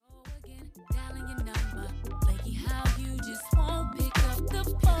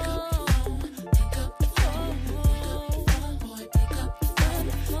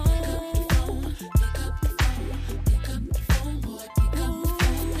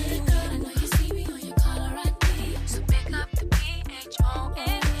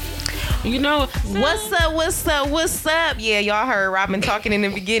You know, What's up? Yeah, y'all heard Robin talking in the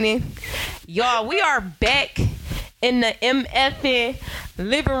beginning. Y'all, we are back in the MFN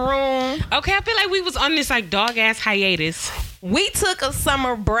living room. okay, I feel like we was on this like dog ass hiatus. We took a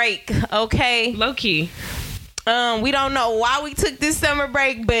summer break, okay? Low key. We don't know why we took this summer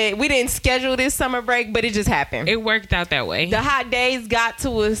break, but we didn't schedule this summer break, but it just happened. It worked out that way. The hot days got to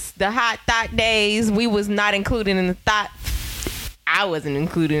us. The hot thought days. We was not included in the thought. I wasn't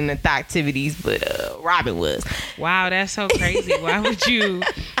included in the thought activities, but Robin was. Wow, that's so crazy. Why would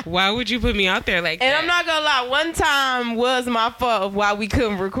you put me out there like And that? I'm not gonna lie, one time was my fault of why we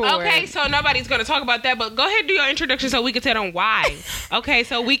couldn't record. Okay, so nobody's gonna talk about that, but go ahead and do your introduction so we can tell them why. Okay,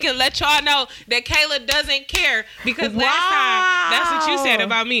 so we can let y'all know that Kayla doesn't care because last time that's what you said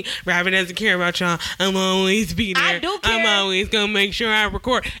about me. Robin doesn't care about y'all. I'm always be there. I do care. I'm always gonna make sure I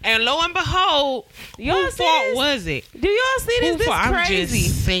record. And lo and behold, Y'all whose see fault this? was it? Do y'all see this? Whose This fault? I'm crazy.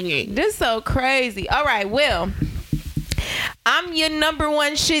 just singing. This so crazy. All right, well, I'm your number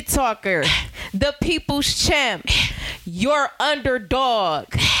one shit talker, the people's champ, your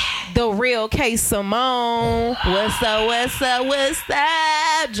underdog, the real K Simone. What's up?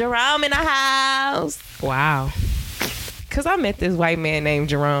 Jerome in the house. Wow. Cause I met this white man named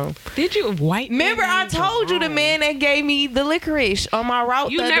Jerome. Did you white? Remember, I told you the man that gave me the licorice on my route.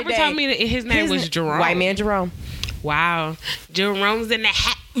 You the other never day. told me that his name was Jerome. White man Jerome. Wow. Jerome's in the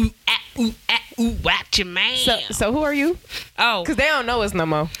hat. Ooh, ah, ooh, ah, ooh, watch your man. So who are you? Oh, Cause they don't know us no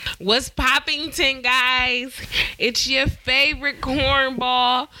more. what's Poppington, guys? It's your favorite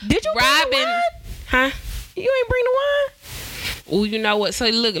cornball. Did you bring the Robin? wine? Huh? You ain't bring the wine? Oh, you know what? So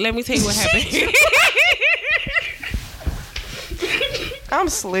look, let me tell you what happened. I'm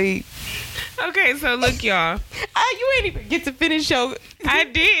asleep. Okay, so look, y'all. You ain't even get to finish your. I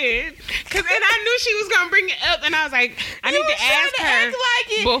did. And I knew she was going to bring it up. And I was like, I need You to was trying ask to her act like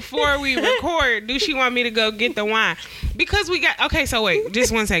it. before we record, do she want me to go get the wine? Because we got... Okay, so wait.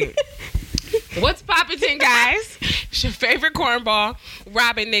 Just 1 second. What's Poppington, guys? It's your favorite cornball.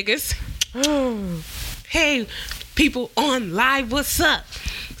 Robin niggas. Hey, people on live, what's up?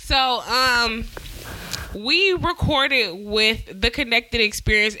 So, we recorded with the Connected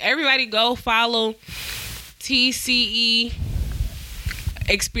Experience. Everybody go follow TCE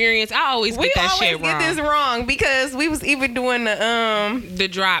Experience. I always get that shit wrong. We always get this wrong because we was even doing The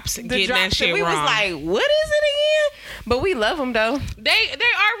drops, getting that shit and we wrong. was like, what is it again? But we love them though. They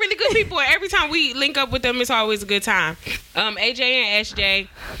are really good people. Every time we link up with them, it's always a good time. AJ and SJ,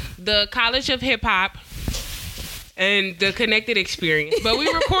 the College of Hip Hop, and the Connected Experience. But we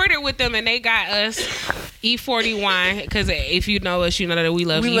recorded with them and they got us E40 wine because if you know us, you know that we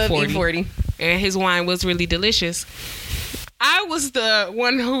love E40. Love E40. And his wine was really delicious. I was the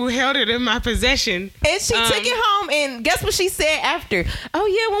one who held it in my possession. And she took it home and guess what she said after? Oh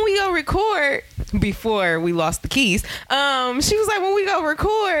yeah, when we go record, before we lost the keys, she was like, when we go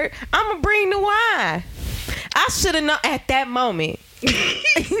record, I'ma bring the wine. I should have known at that moment.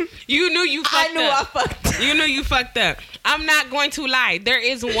 You knew you fucked up. I fucked up. You knew you fucked up. I'm not going to lie. There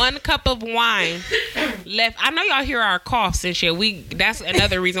is 1 cup of wine left. I know y'all hear our coughs and shit. That's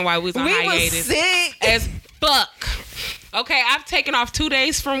another reason why we was on hiatus. Was sick as fuck. Okay, I've taken off 2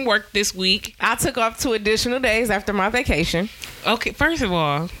 days from work this week. I took off 2 additional days after my vacation. Okay, first of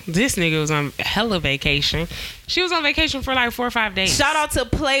all, this nigga was on hella vacation. She was on vacation for like 4 or 5 days. Shout out to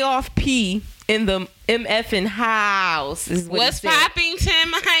Playoff P in the MFN house. Is what What's popping,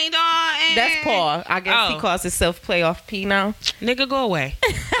 Tim? How you doing? That's Paul. I guess he calls himself Playoff P now. Nigga, go away.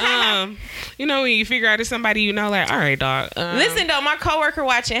 You know when you figure out it's somebody you know, like, all right, dog. Listen though, my coworker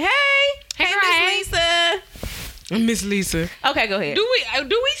watching. Hey, Miss Lisa. Miss Lisa. Okay, go ahead. Do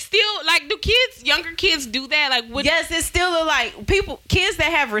we still like? Do younger kids do that? Like, yes, it's still like kids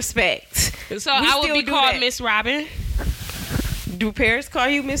that have respect. So I would be called Miss Robin. Do parents call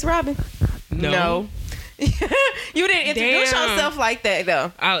you Miss Robin? No. You didn't introduce yourself like that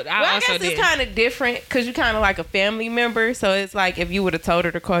though. I guess it's kind of different because you kind of like a family member. So it's like if you would have told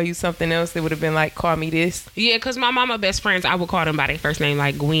her to call you something else, it would have been like, call me this. Yeah, because my mama best friends, I would call them by their first name,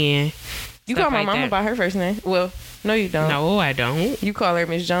 like Gwen. You call my mama by her first name? Well, no, you don't. No, I don't. You call her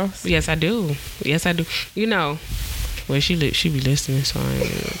Miss Jones? Yes, I do. You know, well, she be listening, so I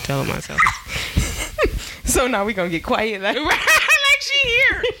ain't telling myself. So now we gonna get quiet, like she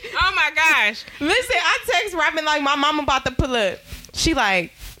here. Oh my gosh! Listen, I text Robin like my mama about to pull up. She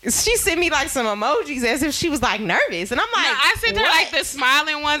sent me like some emojis as if she was like nervous, and I'm like, no, I sent her like the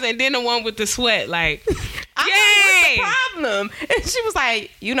smiling ones and then the one with the sweat, like. I'm like, what's the problem? And she was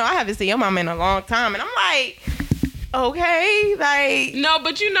like, I haven't seen your mama in a long time. And I'm like, Okay, like no,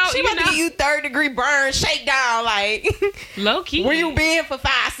 but she about to give you 3rd-degree burn, shake down, like low key. Where you been for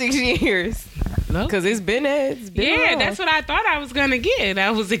 5-6 years? Because it's been long. That's what I thought I was gonna get.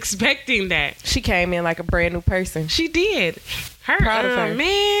 I was expecting that. She came in like a brand new person. She did. Proud of her.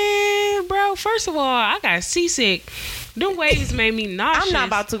 Man, bro. First of all, I got seasick. Them waves made me nauseous. I'm not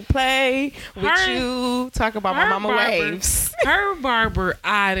about to play with you. Talk about my mama waves. Her barber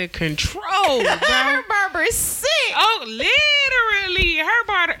out of control, bro. Her barber is sick. Oh, literally. Her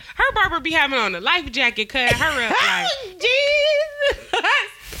barber be having on a life jacket, cutting her up like. Jesus.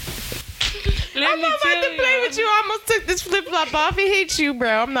 I'm not about to play with you. I almost took this flip flop off and hit you, bro.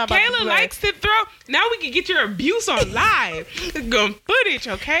 I'm not about to play. Kayla likes to throw. Now we can get your abuse on live. It's good footage,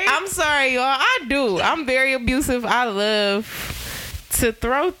 okay? I'm sorry, y'all. I do. I'm very abusive. I love to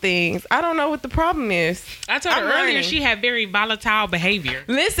throw things. I don't know what the problem is. I told her earlier she had very volatile behavior.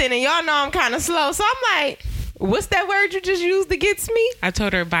 Listen, and y'all know I'm kind of slow, so I'm like, what's that word you just used against me? I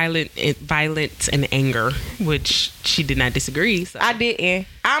told her violence and anger, which she did not disagree. So. I didn't.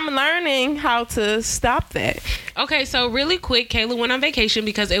 I'm learning how to stop that. Okay, so really quick, Kayla went on vacation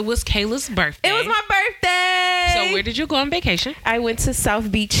because it was Kayla's birthday. It was my birthday. So where did you go on vacation? I went to South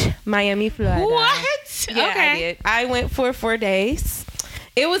Beach, Miami, Florida. What? Yeah, okay. I did. I went for 4 days.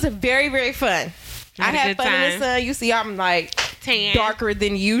 It was very, very fun. I had fun in the sun. You see, I'm like tan, darker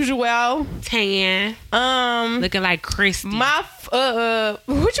than usual. Tan. Looking like Christy. My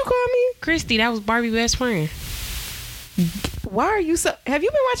what you call me? Christy. That was Barbie's best friend. Why are you so? Have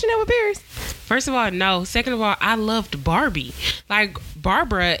you been watching that with Paris? First of all, no. Second of all, I loved Barbie. Like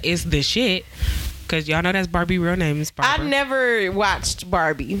Barbara is the shit. Cause y'all know that's Barbie. Real name is Barbara. I never watched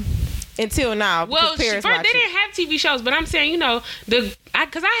Barbie. Until now. Well, they didn't have TV shows, but I'm saying, because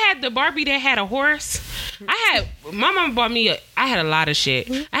I had the Barbie that had a horse. My mom bought me I had a lot of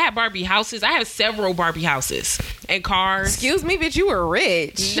shit. I had Barbie houses. I had several Barbie houses and cars. Excuse me, bitch, you were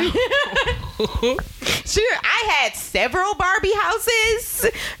rich. No. Sure, I had several Barbie houses,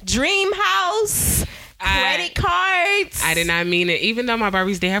 dream house, credit cards. I did not mean it, even though my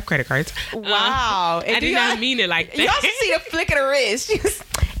Barbies did have credit cards. Wow. I did not mean it like that. You also see the flick of the wrist.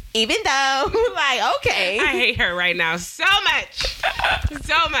 Even though, like, okay. I hate her right now so much.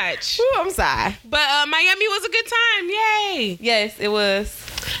 So much. Ooh, I'm sorry. But Miami was a good time. Yay. Yes, it was.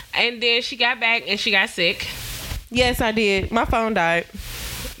 And then she got back and she got sick. Yes, I did. My phone died.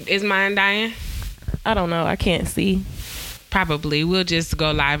 Is mine dying? I don't know. I can't see. Probably. We'll just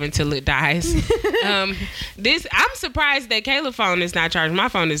go live until it dies. I'm surprised that Kayla's phone is not charged. My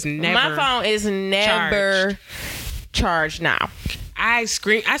phone is never charged now. I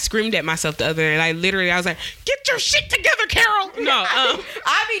screamed at myself the other day. Like, literally, I was like, "Get your shit together, Carol!" No,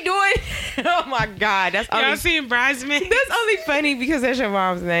 I be doing. Oh my god, that's y'all seen Bridesmaids? That's only funny because that's your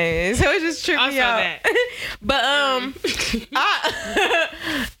mom's name, so it just tripped me out. That. But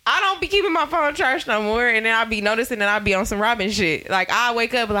I don't be keeping my phone charged no more, and then I be noticing that I be on some Robin shit. Like I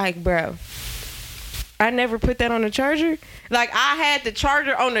wake up like, bro, I never put that on the charger. Like I had the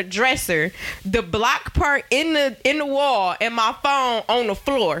charger on the dresser, the block part in the wall, and my phone on the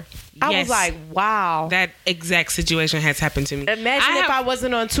floor. I was like, wow. That exact situation has happened to me. Imagine if I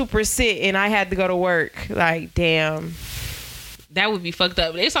wasn't on 2% and I had to go to work. Like, damn. That would be fucked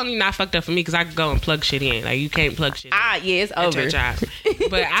up. It's only not fucked up for me because I could go and plug shit in. Like, you can't plug shit in. Yeah, it's over. Job.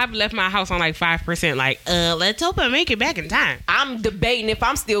 But I've left my house on like 5%. Like, let's hope I make it back in time. I'm debating if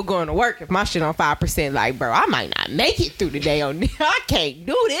I'm still going to work if my shit on 5%. Like, bro, I might not make it through the day on this. I can't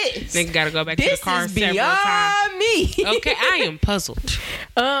do this. Nigga gotta go back to the car several times. This is beyond me. Okay, I am puzzled.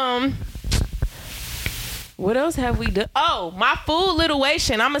 What else have we done? Oh, my food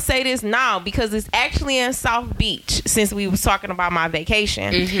lituation. I'm gonna say this now because it's actually in South Beach. Since we was talking about my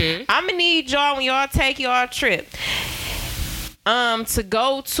vacation, I'm gonna need y'all when y'all take y'all trip, to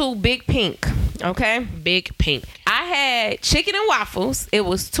go to Big Pink. Okay, Big Pink. I had chicken and waffles. It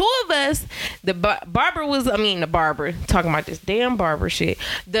was 2 of us. The barber talking about this damn barber shit.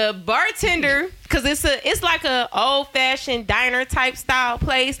 The bartender, because it's like a old fashioned diner type style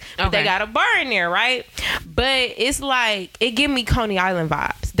place, but they got a bar in there, right? But it's like it give me Coney Island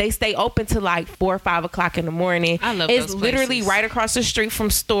vibes. They stay open till like 4 or 5 o'clock in the morning. I love it's those literally places. Right across the street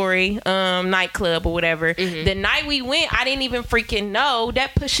from Story nightclub or whatever. The night we went, I didn't even freaking know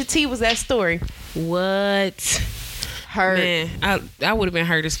that Pusha T was at Story. What? Hurt. Man, I would have been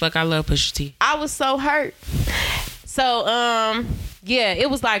hurt as fuck. I love Pusha T. I was so hurt. So yeah, it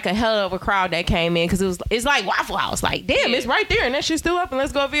was like a hell of a crowd that came in because it's like Waffle House. Like, damn, it's right there and that shit's still up and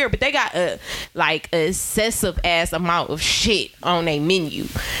let's go over here. But they got a excessive ass amount of shit on their menu.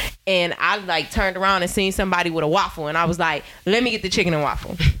 And I like turned around and seen somebody with a waffle and I was like, let me get the chicken and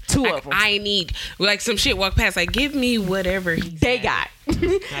waffle. 2 of them. I need like some shit walk past. Like, give me whatever they got.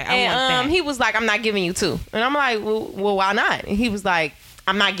 Like, and he was like, I'm not giving you 2. And I'm like, well, why not? And he was like,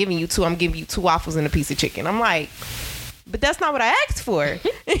 I'm not giving you 2. I'm giving you 2 waffles and a piece of chicken. I'm like, but that's not what I asked for. And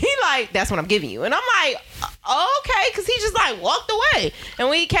he like, that's what I'm giving you. And I'm like, okay, because he just like walked away. And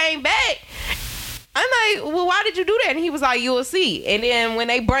when he came back, I'm like, well, why did you do that? And he was like, you'll see. And then when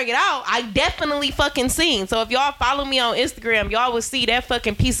they bring it out, I definitely fucking seen. So if y'all follow me on Instagram, y'all will see that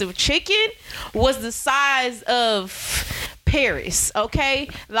fucking piece of chicken was the size of Paris, okay?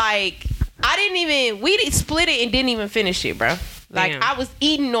 Like, we didn't split it and didn't even finish it, bro. Like, damn. I was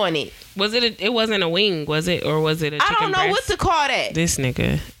eating on it. Was it? It wasn't a wing, was it, or was it a chicken I don't know breast? what to call that. This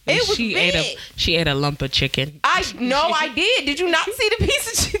nigga. It was big. She ate a lump of chicken. I did. Did you not see the piece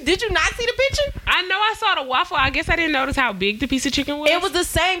of chicken? Did you not see the picture? I know I saw the waffle. I guess I didn't notice how big the piece of chicken was. It was the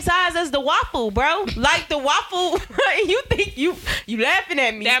same size as the waffle, bro. Like the waffle. You think you laughing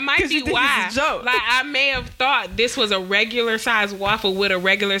at me? That might be why. It's a joke. Like, I may have thought this was a regular size waffle with a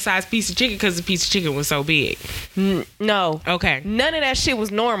regular size piece of chicken because the piece of chicken was so big. No. Okay. None of that shit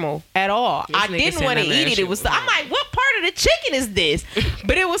was normal at all. I didn't want to eat it. It was. I'm like, what part of the chicken is this?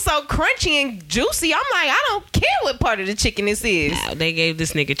 But it was so crunchy and juicy. I'm like, I don't care what part of the chicken this is. Wow, they gave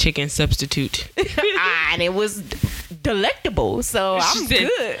this nigga chicken substitute. And it was delectable, so I'm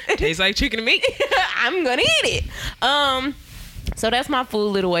good. Tastes like chicken to me. I'm gonna eat it. So that's my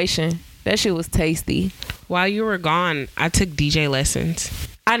food lituation. That shit was tasty. While you were gone, I took DJ lessons.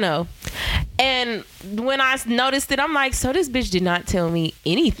 I know. And when I noticed it, I'm like, so this bitch did not tell me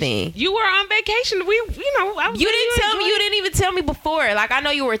anything. You were on vacation. You didn't even tell me before. Like, I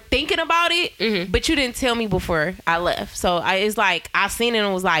know you were thinking about it, but you didn't tell me before I left. So it's like, I seen it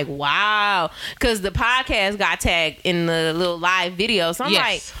and was like, wow. Because the podcast got tagged in the little live video. So I'm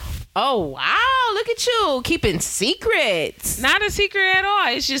like, oh, wow, look at you keeping secrets. Not a secret at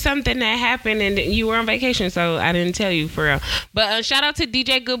all. It's just something that happened and you were on vacation, so I didn't tell you for real. But shout out to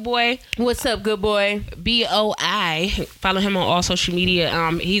DJ Good Boy. What's up, Good Boy? BOI. Follow him on all social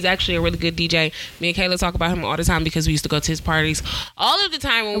media. He's actually a really good DJ. Me and Kayla talk about him all the time because we used to go to his parties all of the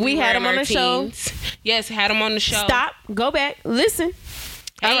time when we had him on the show. Yes, had him on the show. Stop. Go back. Listen.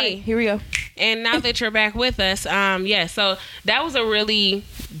 Hey, all right, here we go. And now that you're back with us, so that was a really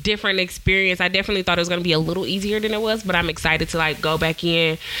different experience. I definitely thought it was going to be a little easier than it was, but I'm excited to like go back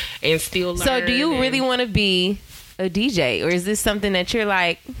in and still learn. So do you really want to be a DJ, or is this something that you're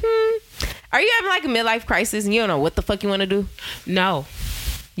like, are you having like a midlife crisis and you don't know what the fuck you want to do? No.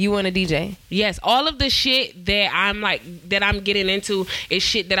 You want to DJ? Yes, all of the shit that I'm getting into is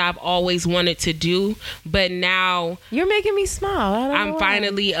shit that I've always wanted to do, but now you're making me smile. I'm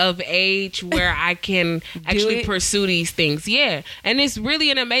finally of age where I can actually pursue these things. Yeah, and it's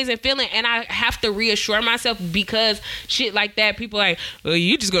really an amazing feeling, and I have to reassure myself because shit like that, people are like, well,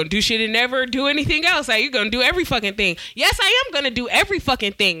 you just gonna do shit and never do anything else. Like, you're gonna do every fucking thing. Yes, I am gonna do every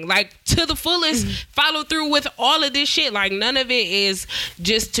fucking thing, like to the fullest. Follow through with all of this shit. Like, none of it is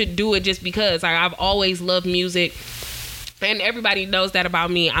just to do it just because. Like, I've always loved music and everybody knows that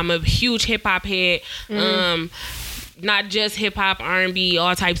about me. I'm a huge hip-hop head. Not just hip-hop, R&B,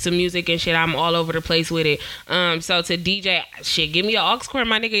 all types of music and shit. I'm all over the place with it. So to DJ, shit, give me an aux cord,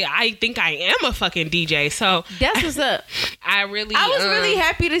 my nigga. I think I am a fucking DJ. So that's what's up. I was really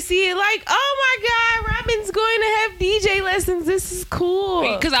happy to see it. Like, oh my God, Robin's going to have DJ lessons. This is cool.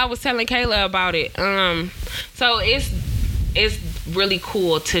 Because I was telling Kayla about it. So it's really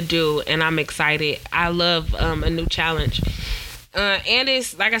cool to do, and I'm excited. I love a new challenge. And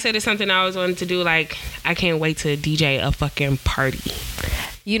it's, like I said, it's something I always wanted to do. Like, I can't wait to DJ a fucking party.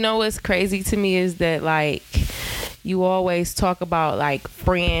 You know what's crazy to me is that, like, you always talk about, like,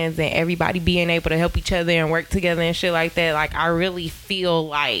 friends and everybody being able to help each other and work together and shit like that. Like, I really feel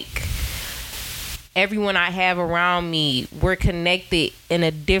like everyone I have around me, we're connected in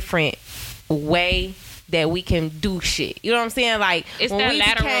a different way that we can do shit. You know what I'm saying? Like, it's that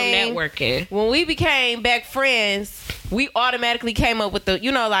lateral networking. When we became back friends, we automatically came up with the,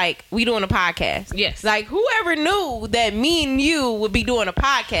 you know, like, we doing a podcast. Yes. Like, whoever knew that me and you would be doing a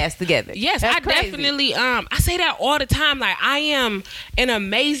podcast together? Yes, that's definitely, I say that all the time. Like, I am in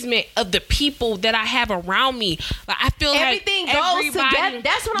amazement of the people that I have around me. Like, I feel everything like goes together.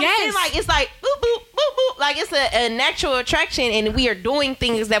 That's what I'm saying. Like, it's like, boop, boop, boop, boop. Like, it's a natural attraction, and we are doing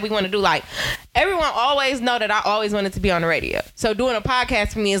things that we want to do. Like, everyone always know that I always wanted to be on the radio. So doing a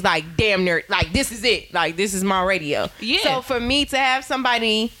podcast for me is like, damn near, like, this is it. Like, this is my radio. Yeah. So for me to have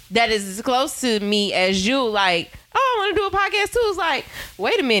somebody that is as close to me as you, like, oh, I want to do a podcast too. It's like,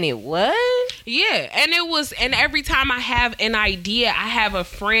 wait a minute, what? Yeah, and every time I have an idea, I have a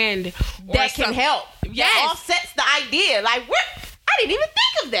friend that can help. Yes. That offsets the idea. Like, what? I didn't even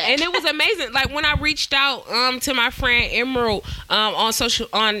think of that. And it was amazing. Like when I reached out to my friend Emerald on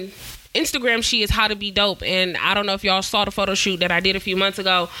Instagram, she is How to Be Dope, and I don't know if y'all saw the photo shoot that I did a few months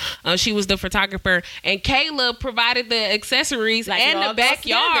ago. She was the photographer, and Kayla provided the accessories and the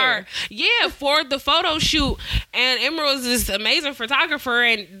backyard, for the photo shoot. And Emerald is this amazing photographer,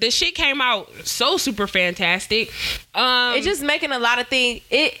 and the shit came out so super fantastic. It's just making a lot of things.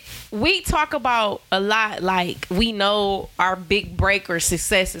 We talk about a lot, like we know our big break or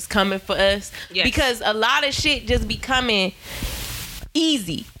success is coming for us, because a lot of shit just be coming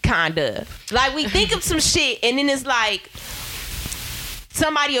easy, kind of. Like we think of some shit and then it's like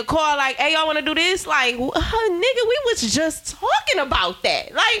somebody will call like, hey, y'all want to do this? Like, nigga, we was just talking about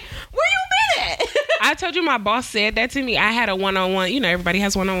that. Like, where you been at? I told you my boss said that to me. I had a one-on-one. You know, everybody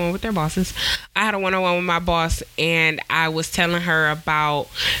has one-on-one with their bosses. I had a one-on-one with my boss, and I was telling her about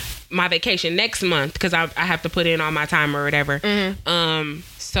my vacation next month because I have to put in all my time or whatever. Mm-hmm.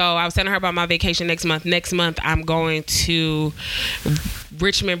 So I was telling her about my vacation next month. Next month, I'm going to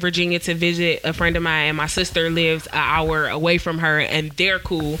Richmond, Virginia to visit a friend of mine, and my sister lives an hour away from her, and they're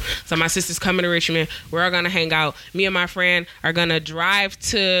cool. So my sister's coming to Richmond. We're all going to hang out. Me and my friend are going to drive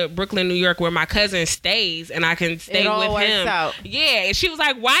to Brooklyn, New York, where my cousin stays, and I can stay with him. Out. Yeah, and she was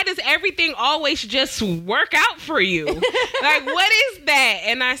like, why does everything always just work out for you? Like, what is that?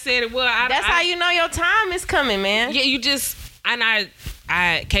 And I said, well, that's how you know your time is coming, man. Yeah, you just, and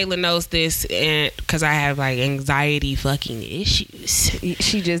Kayla knows this, and because I have like anxiety fucking issues.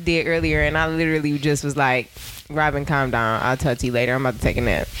 She just did earlier, and I literally just was like, Robin, calm down. I'll talk to you later. I'm about to take a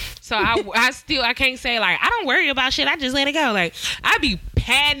nap. So I can't say like I don't worry about shit. I just let it go. Like I be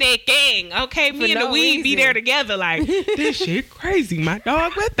panicking. Okay, me and the weed be there together. Like this shit crazy, my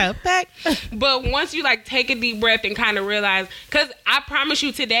dog. What the fuck? But once you like take a deep breath and kind of realize, because I promise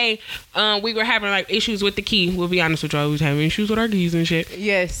you today, we were having like issues with the key. We'll be honest with y'all, we was having issues with our keys and shit.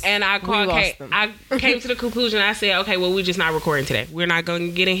 Yes. And I called Kay. I came to the conclusion. I said, okay, well, we're just not recording today. We're not going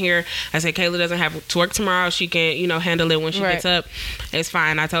to get in here. I said, Kayla doesn't have to work tomorrow. She can, handle it when she gets up. It's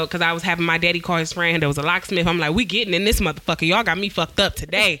fine. I told, because I was having my daddy call his friend. There was a locksmith. I'm like, we getting in this motherfucker. Y'all got me fucked up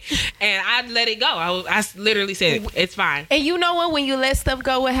today. And I let it go. I literally said, it's fine. And you know what? When you let stuff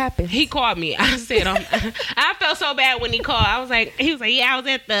go, what happens? He called me. I said, I felt so bad when he called. He was like, yeah, I was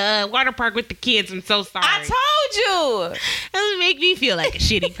at the water park with the kids. I'm so sorry. I told you. That would make me feel like a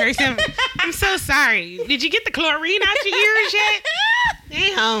shitty person. I'm so sorry. Did you get the chlorine out your ears yet?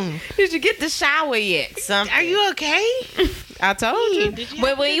 Damn. Did you get the shower yet? Something. Are you okay? I told you.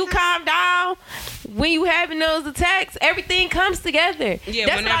 But when you calm down, when you having those attacks, everything comes together. Yeah,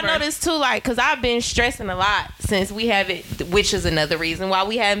 that's what I noticed too. Like, cause I've been stressing a lot since we haven't, which is another reason why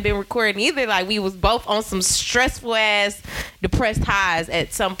we haven't been recording either. Like, we was both on some stressful ass, depressed highs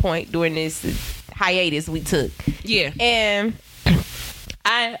at some point during this hiatus we took. Yeah. And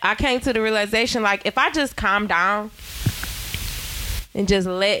I came to the realization, like, if I just calm down and just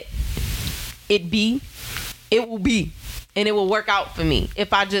let it be, it will be. And it will work out for me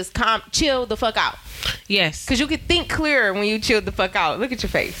if I just chill the fuck out. Yes. Because you can think clearer when you chill the fuck out. Look at your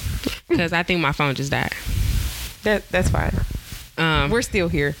face. Because I think my phone just died. That's fine. We're still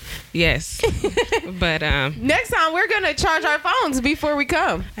here. Yes. But next time we're gonna charge our phones before we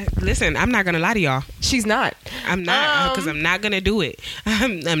come. Listen, I'm not gonna lie to y'all. She's not. I'm not, because I'm not gonna do it.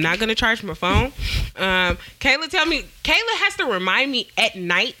 I'm not gonna charge my phone. Kayla has to remind me at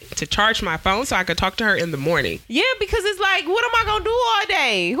night to charge my phone so I can talk to her in the morning. Yeah, because it's like, what am I gonna do all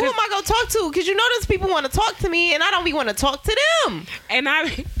day? Who am I gonna talk to? Because those people want to talk to me and I don't be want to talk to them. And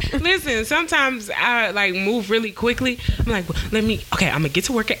listen, sometimes I like move really quickly. I'm like, I'm gonna get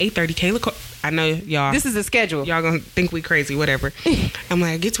to work at 8:30. Kayla, I know y'all. This is a schedule. Y'all gonna think we crazy, whatever. I'm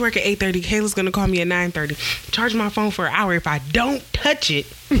like, I get to work at 8:30. Kayla's gonna call me at 9:30. Charge my phone for an hour. If I don't touch it,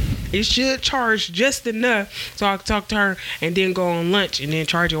 it should charge just enough so I can talk to her and then go on lunch and then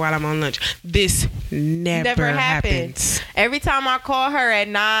charge it while I'm on lunch. This never happens. Every time I call her at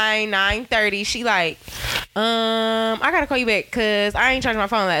 9:30, she like, I gotta call you back because I ain't charged my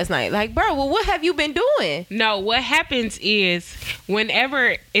phone last night. Like, bro, well, what have you been doing? No, what happens is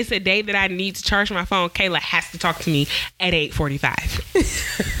whenever it's a day that I need to charge my phone, Kayla has to talk to me at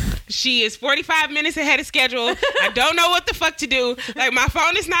 8:45. She is 45 minutes ahead of schedule. I don't know what the fuck to do. Like, my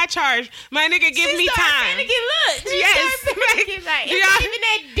phone is not charged. My nigga, give me time. She started panicking. Look. Yes. Like, it's not even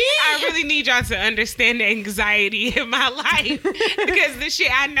that deep. I really need need y'all to understand the anxiety in my life because the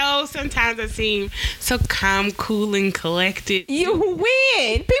shit I know sometimes I seem so calm, cool, and collected. You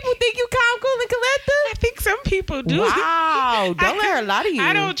win. People think you calm, cool, and collected. I think some people do. Wow, don't let her lie to you.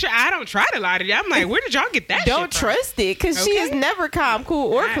 I don't try to lie to you. I'm like, where did y'all get that? Don't trust it because she is never calm,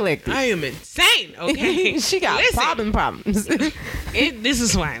 cool, or collected. I am insane. Okay, she got problems. This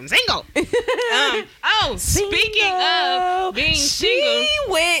is why I'm single. Speaking of being single, she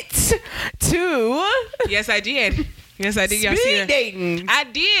went to. Yes, I did. Y'all see her? Dating. I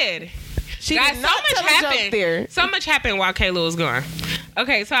did. She Guys, did not so much happened. There. So much happened while Kayla was gone.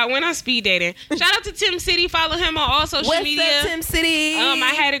 Okay, so I went on speed dating. Shout out to Tim City. Follow him on all social media. What's up, Tim City?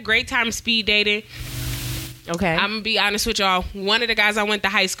 I had a great time speed dating. Okay. I'm gonna be honest with y'all. One of the guys I went to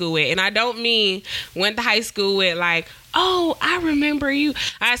high school with, and I don't mean went to high school with like, oh, I remember you.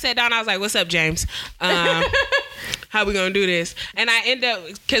 I sat down. I was like, "What's up, James? How we gonna do this?" And I end up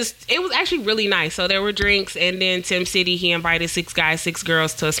because it was actually really nice. So there were drinks, and then Tim City he invited 6 guys, 6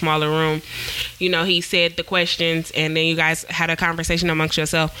 girls to a smaller room. You know, he said the questions, and then you guys had a conversation amongst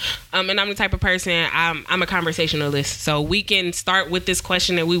yourself. And I'm the type of person I'm a conversationalist, so we can start with this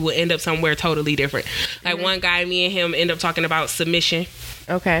question, and we will end up somewhere totally different. Like one guy, me and him end up talking about submission.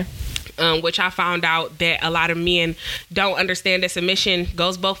 Okay. Which I found out that a lot of men don't understand that submission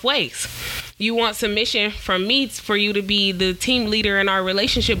goes both ways. You want submission from me for you to be the team leader in our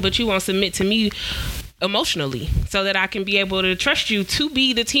relationship, but you won't submit to me emotionally so that I can be able to trust you to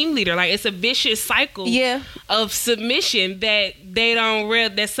be the team leader. Like it's a vicious cycle of submission that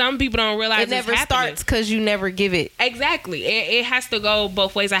that some people don't realize. It never starts because you never give it. Exactly. It has to go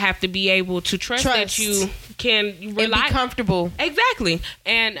both ways. I have to be able to trust. That you can rely and be comfortable. Exactly.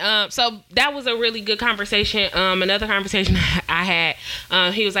 And so that was a really good conversation. Another conversation I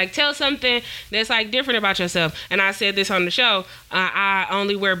had, he was like, tell something that's like different about yourself. And I said this on the show, I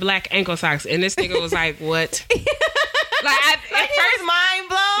only wear black ankle socks. And this nigga was like, what? At first, mind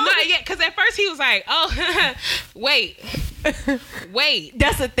blown. No, yeah, because at first he was like, oh, wait,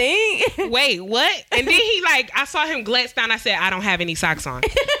 that's a thing. Wait, what? And then he I saw him glance down. I said, I don't have any socks on.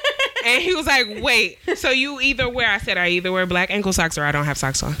 And he was like, wait, so you either wear? I said, I either wear black ankle socks or I don't have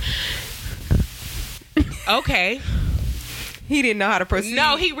socks on. Okay. He didn't know how to proceed.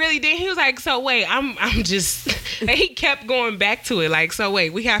 No, he really didn't. He was like, so wait, I'm just, and he kept going back to it. Like, so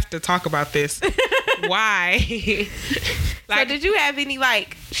wait, we have to talk about this. Why? So did you have any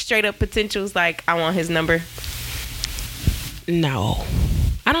straight up potentials? Like, I want his number. No,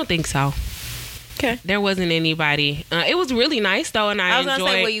 I don't think so. Okay. There wasn't anybody. It was really nice though, and I was gonna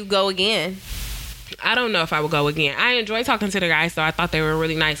say, will you go again? I don't know if I would go again. I enjoyed talking to the guys though. I thought they were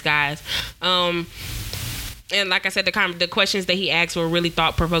really nice guys. And like I said, the questions that he asked were really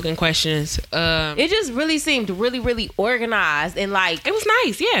thought-provoking questions. It just really seemed really, really organized and it was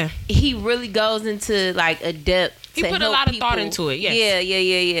nice. Yeah, he really goes into a depth. He put a lot of thought into it. Yes.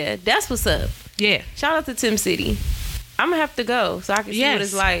 Yeah. That's what's up. Yeah. Shout out to Tim City. I'm gonna have to go so I can see what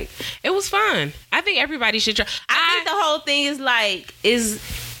it's like. It was fun. I think everybody should try. I think the whole thing is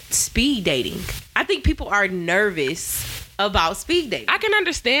speed dating. I think people are nervous about speed dating. I can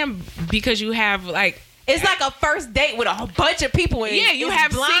understand because you have it's like a first date with a bunch of people. Yeah, you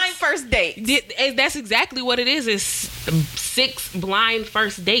have blind first dates. That's exactly what it is. It's 6 blind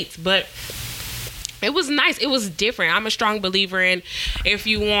first dates, but it was nice. It was different. I'm a strong believer in if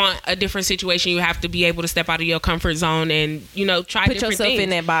you want a different situation, you have to be able to step out of your comfort zone and try put different yourself things. In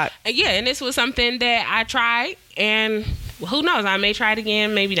that box. Yeah, and this was something that I tried, and who knows? I may try it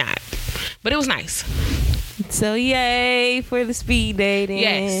again, maybe not. But it was nice. So yay for the speed dating.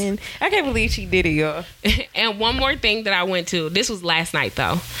 Yes. I can't believe she did it, y'all. And one more thing that I went to, this was last night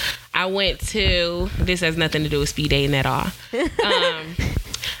though. I went to, this has nothing to do with speed dating at all.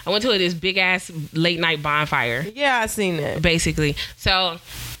 I went to this big ass late night bonfire. Yeah, I seen that. Basically. So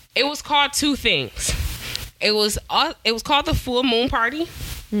it was called 2 things. It was called the Full Moon Party.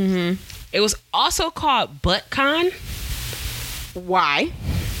 Mm-hmm. It was also called ButtCon. Why?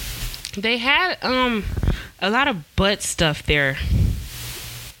 They had a lot of butt stuff there.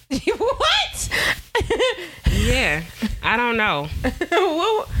 What? Yeah, I don't know.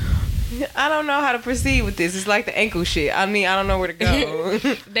 Well, I don't know how to proceed with this. It's like the ankle shit. I mean, I don't know where to go.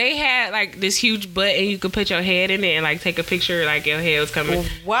 They had this huge butt, and you could put your head in it and take a picture, your head was coming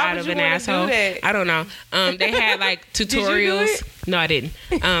out of an asshole. Do that? I don't know. They had tutorials. Did you do it? No, I didn't.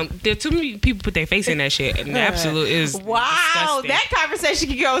 There too many people put their face in that shit, and absolutely is disgusting. That conversation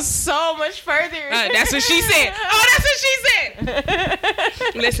could go so much further. That's what she said. Oh, that's what she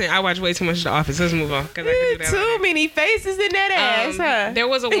said. Listen, I watch way too much The Office. Let's move on. Too many faces in that ass, huh? There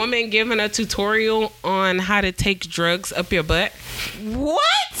was a woman giving a tutorial on how to take drugs up your butt.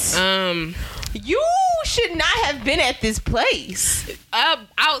 What? You should not have been at this place.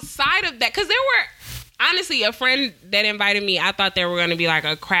 Outside of that, because there were honestly a friend that invited me. I thought there were going to be like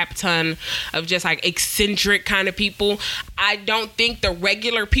a crap ton of just like eccentric kind of people. I don't think the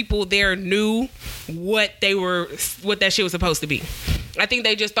regular people there knew what that shit was supposed to be. I think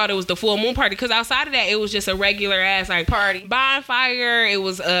they just thought it was the full moon party, because outside of that, it was just a regular ass like party, bonfire. It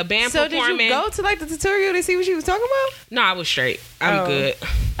was a band performing. So did you go to like the tutorial to see what she was talking about? No, I was straight. I'm good.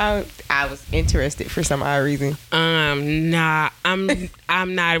 I was interested for some odd reason. Nah,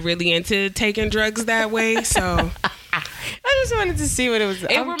 I'm not really into taking drugs that way, so. I just wanted to see what it was.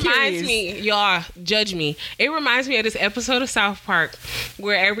 It reminds me, y'all, judge me. It reminds me of this episode of South Park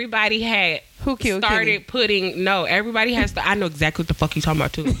where everybody had everybody has to, I know exactly what the fuck you talking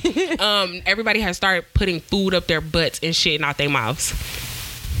about too. Everybody has started putting food up their butts and shit out their mouths.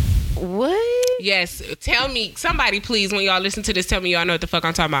 What? Yes. Tell me, somebody please, when y'all listen to this, tell me y'all know what the fuck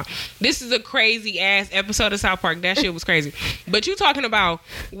I'm talking about. This is a crazy ass episode of South Park. That shit was crazy. But you talking about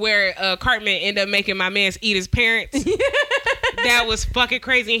where Cartman ended up making my man's eat his parents? That was fucking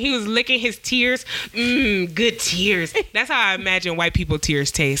crazy. And he was licking his tears. Good tears. That's how I imagine white people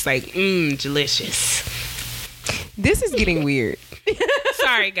tears taste. Like, delicious. This is getting weird.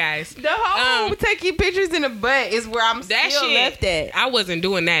 Sorry, guys. The whole taking pictures in the butt is where I'm still left at. I wasn't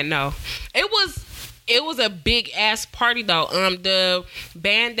doing that, no. It was a big ass party though. The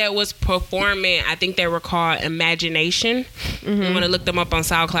band that was performing, I think they were called Imagination. You want to look them up on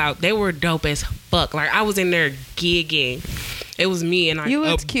SoundCloud. They were dope as fuck. Like, I was in there gigging. It was me and you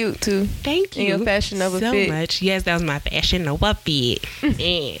looked cute too. Thank you. In your Fashion Nova so fit. much. Yes, that was my Fashion Nova fit.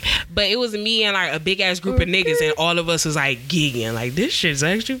 But it was me and like a big ass group of niggas, and all of us was like gigging. Like, this shit's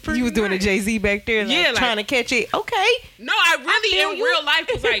actually pretty. You was doing a Jay-Z back there, like, trying to catch it. Okay. No, I really in real life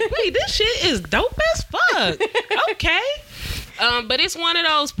was like, wait, this shit is dope as fuck. Okay. But it's one of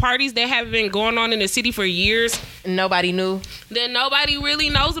those parties that have been going on in the city for years. Nobody knew. Then nobody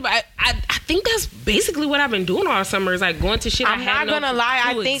really knows about. I think that's basically what I've been doing all summer, is like going to shit. I'm not gonna lie.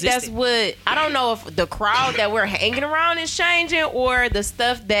 I think that's what. I don't know if the crowd that we're hanging around is changing, or the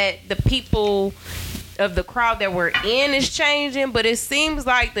stuff that the people of the crowd that we're in is changing. But it seems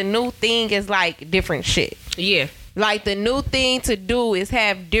like the new thing is like different shit. Yeah. Like, the new thing to do is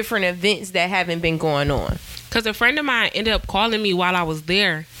have different events that haven't been going on. Because a friend of mine ended up calling me while I was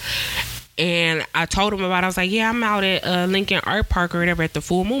there. And I told him about it. I was like, yeah, I'm out at Lincoln Art Park or whatever at the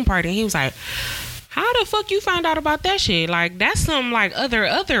full moon party. And he was like, how the fuck you find out about that shit? Like, that's some like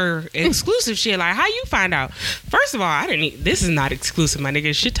other exclusive shit. Like, how you find out? First of all, this is not exclusive, my nigga.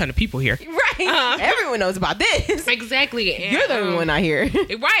 There's a shit ton of people here. Right. Everyone knows about this. Exactly. And, you're the only one out here.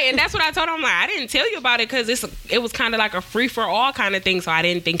 Right. And that's what I told him. Like, I didn't tell you about it because it was kind of like a free for all kind of thing. So I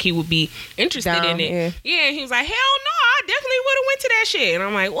didn't think he would be interested in it. Yeah. And he was like, hell no, I definitely would have went to that shit. And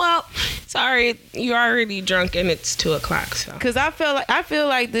I'm like, well, sorry, you're already drunk and it's 2:00. So. Because I feel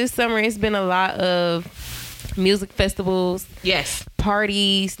like this summer it's been a lot of music festivals, yes,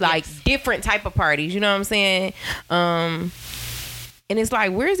 parties, like different type of parties, you know what I'm saying? And it's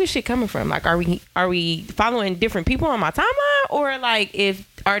like, where is this shit coming from? Like, are we following different people on my timeline, or like,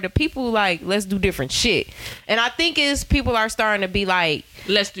 are the people like, let's do different shit? And I think it's people are starting to be like,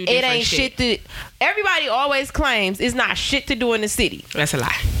 let's do different shit. It ain't shit to. Everybody always claims it's not shit to do in the city. That's a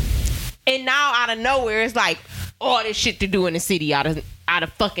lie. And now out of nowhere, it's like all this shit to do in the city out of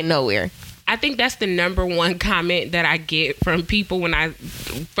fucking nowhere. I think that's the number one comment that I get from people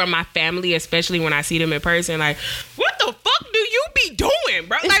from my family, especially when I see them in person. Like, what the fuck do you be doing,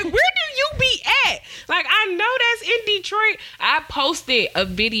 bro? Like, where do you be at? Like, I know that's in Detroit. I posted a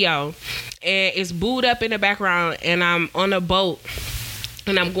video and it's booed up in the background and I'm on a boat.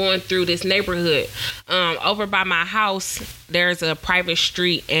 And I'm going through this neighborhood. Over by my house, there's a private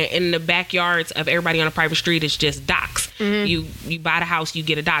street, and in the backyards of everybody on a private street, it's just docks. Mm-hmm. You buy the house, you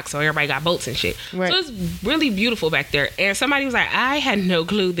get a dock, so everybody got boats and shit. Right. So it's really beautiful back there. And somebody was like, I had no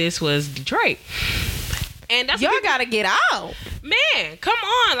clue this was Detroit. And that's y'all gotta get out, man. Come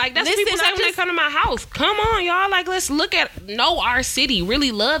on, like that's what people say when they come to my house. Come on, y'all. Like, let's know our city.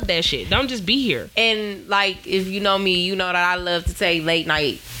 Really love that shit. Don't just be here. And like, if you know me, you know that I love to take late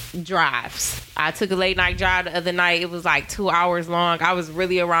night drives. I took a late night drive the other night. It was like 2 hours long. I was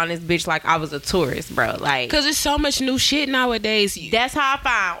really around this bitch like I was a tourist, bro. Like, because there's so much new shit nowadays. That's how I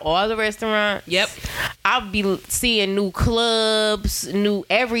found all the restaurants. Yep. I'll be seeing new clubs, new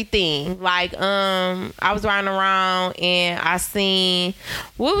everything. Like, I was riding around and I seen,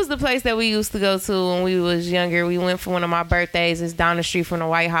 what was the place that we used to go to when we was younger? We went for one of my birthdays. It's down the street from the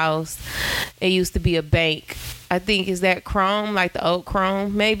White House. It used to be a bank. I think, is that Chrome, like the old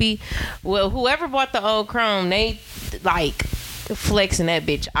Chrome, maybe? Well, whoever bought the old Chrome, they like flexing that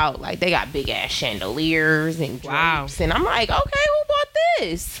bitch out. Like, they got big ass chandeliers and drapes. And I'm like, okay, who bought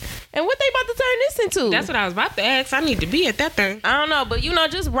this? And what they about to turn this into? That's what I was about to ask. I need to be at that thing. I don't know, but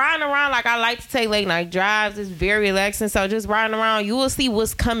just riding around, like, I like to take late night drives. It's very relaxing. So just riding around, you will see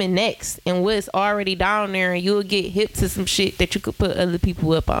what's coming next and what's already down there, and you'll get hip to some shit that you could put other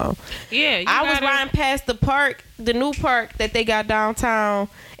people up on. Yeah, I was riding past the park, the new park that they got downtown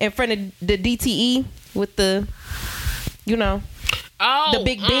in front of the DTE with the, the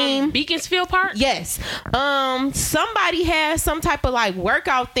big beam. Beaconsfield Park? Yes. Somebody has some type of like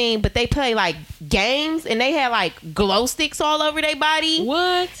workout thing, but they play like games and they had like glow sticks all over their body.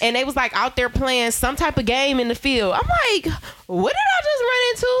 What? And they was like out there playing some type of game in the field. I'm like, what did I just run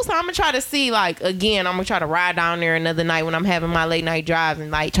into? So I'm gonna try to see, like, again, I'm gonna try to ride down there another night when I'm having my late night drives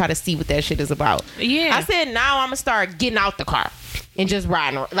and like try to see what that shit is about. Yeah. I said now I'm gonna start getting out the car and just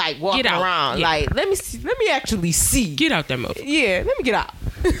riding, like walking around. Yeah. Like, let me actually see. Get out that motherfucker. Yeah, let me get out.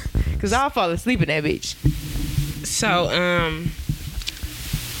 Cause I'll fall asleep in that bitch. So,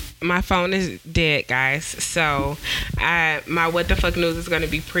 my phone is dead, guys. So, my what the fuck news is gonna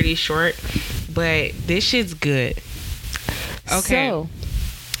be pretty short, but this shit's good. Okay. So,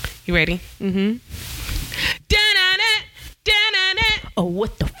 you ready? Mm-hmm. Da-na-na, da-na-na. Oh,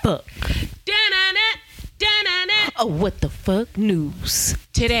 what the fuck? Da-na-na, da-na-na. Oh, what the fuck news?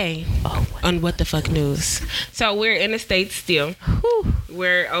 Today on What the Fuck News. So we're in the States still. Whew.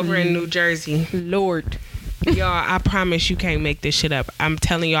 We're over in New Jersey. Lord. Y'all, I promise you can't make this shit up. I'm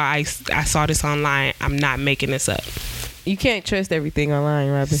telling y'all, I saw this online. I'm not making this up. You can't trust everything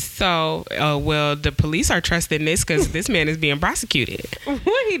online, Robin. So, well, the police are trusting this because this man is being prosecuted. What'd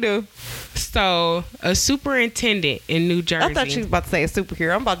he do? So, a superintendent in New Jersey. I thought she was about to say a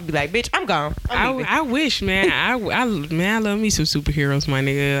superhero. I'm about to be like, bitch, I'm gone. I wish, man. I love me some superheroes, my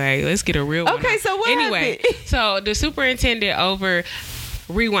nigga. Like, let's get a real one. Okay, so what happened? So the superintendent over...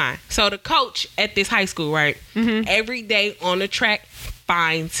 Rewind. So the coach at this high school, right? Mm-hmm. Every day on the track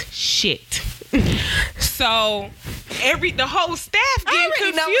finds shit. So the whole staff getting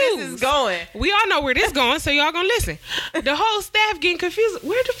confused. Know where this is going. We all know where this is going, so y'all gonna listen. The whole staff getting confused.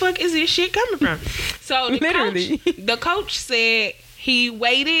 Where the fuck is this shit coming from? So the coach said he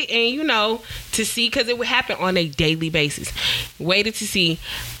waited and to see, because it would happen on a daily basis. Waited to see.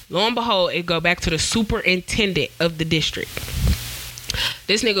 Lo and behold, it go back to the superintendent of the district.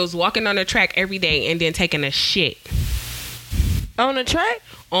 This nigga was walking on the track every day and then taking a shit. On the track?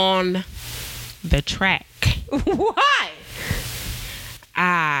 On the track. Why?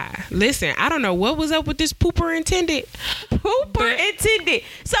 Listen, I don't know what was up with this superintendent. Superintendent.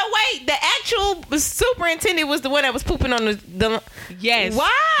 So wait, the actual superintendent was the one that was pooping on the Yes. Why?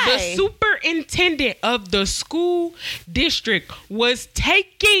 The superintendent of the school district was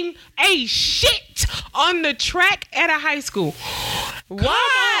taking a shit on the track at a high school.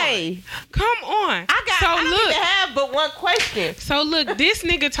 Why? Come on. I don't even have but one question. So look, this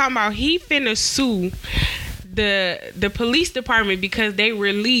nigga talking about he finna sue the police department because they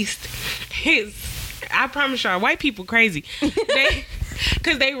released his... I promise y'all, white people crazy.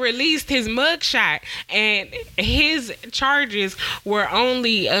 Because they released his mugshot and his charges were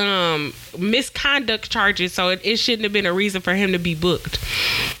only misconduct charges, so it shouldn't have been a reason for him to be booked.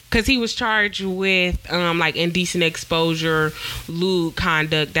 Because he was charged with like indecent exposure, lewd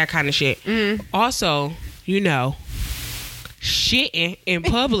conduct, that kind of shit. Also, shitting in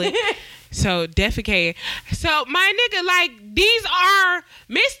public. So defecating. So my nigga, like, these are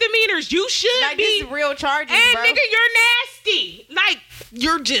misdemeanors. You should like, be this is real charges, and bro. Nigga, you're nasty. Like,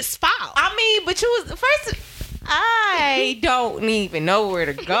 you're just foul. I mean, but you was first. I don't even know where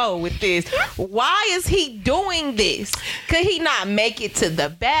to go with this. Why is he doing this? Could he not make it to the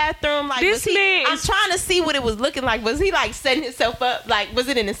bathroom? Like, I'm trying to see what it was looking like. Was he like setting himself up? Like, was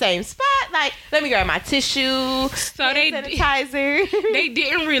it in the same spot? Like, let me grab my tissue. So sanitizer. They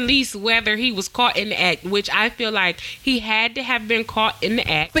didn't release whether he was caught in the act, which I feel like he had to have been caught in the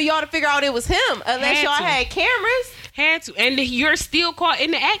act. For y'all to figure out it was him, unless y'all had cameras. Had to, and you're still caught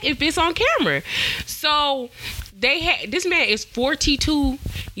in the act if it's on camera. So this man is 42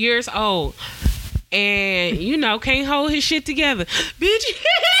 years old, and can't hold his shit together, bitch.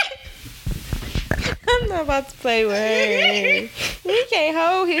 I'm not about to play with her. He can't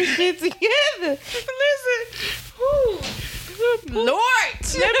hold his shit together. Listen, Lord,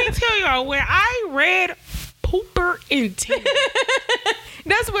 let me tell y'all, when I read pooper intended,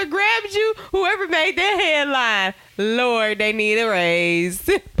 that's what grabbed you. Whoever made that headline, Lord, they need a raise.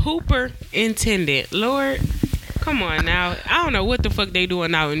 Pooper intended, Lord. Come on now. I don't know what the fuck they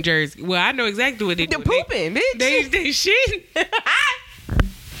doing out in Jersey. Well, I know exactly what they doing. They're pooping, bitch. They shitting.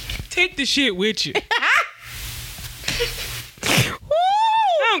 Take the shit with you.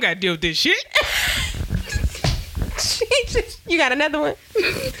 gotta deal with this shit. You got another one?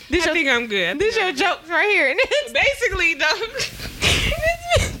 I think I'm good. This your jokes right here. Basically, though.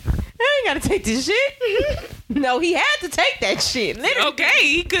 I ain't gotta take this shit. No, he had to take that shit. Literally. Okay,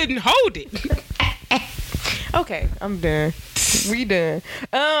 he couldn't hold it. Okay, I'm done. We done.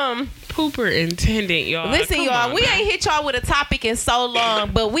 Pooper intendant, y'all. Listen, y'all, we ain't hit y'all with a topic in so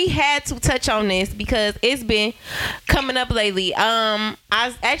long, but we had to touch on this because it's been coming up lately. I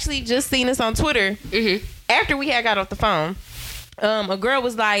actually just seen this on Twitter after we had got off the phone. A girl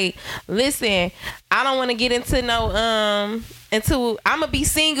was like, listen, I don't want to get into until I'm gonna be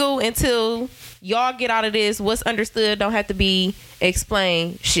single until y'all get out of this what's understood don't have to be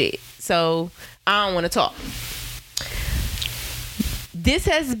explained shit. So I don't want to talk. This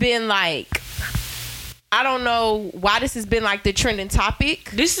has been like, I don't know why this has been like the trending topic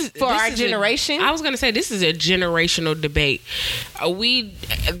for our generation. I was going to say, this is a generational debate.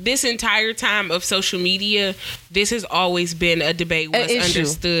 This entire time of social media, this has always been a debate. What's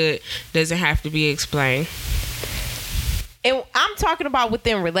understood doesn't have to be explained. And I'm talking about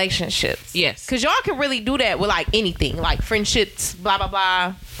within relationships. Yes. Because y'all can really do that with like anything, like friendships, blah, blah,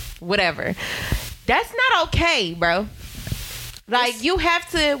 blah, whatever. That's not okay, bro. Like, you have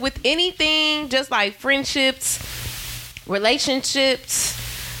to, with anything, just like friendships, relationships,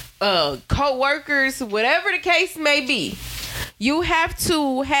 co-workers, whatever the case may be, you have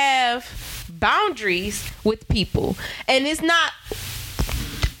to have boundaries with people. And it's not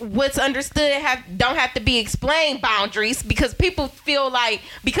what's understood don't have to be explained boundaries, because people feel like,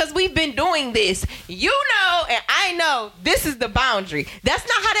 because we've been doing this, you know, and I know this is the boundary. That's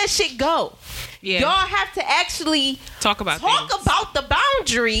not how that shit go. Yeah. Y'all have to actually talk about the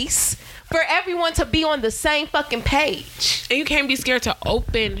boundaries for everyone to be on the same fucking page. And you can't be scared to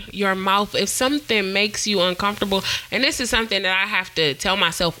open your mouth if something makes you uncomfortable. And this is something that I have to tell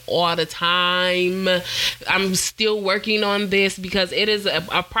myself all the time. I'm still working on this because it is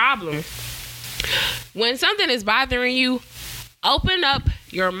a problem. When something is bothering you, open up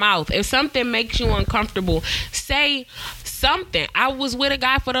your mouth. If something makes you uncomfortable, say something. I was with a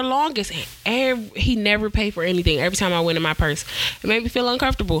guy for the longest, and he never paid for anything. Every time I went in my purse, it made me feel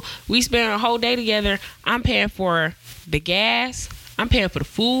uncomfortable. We spent a whole day together. I'm paying for the gas. I'm paying for the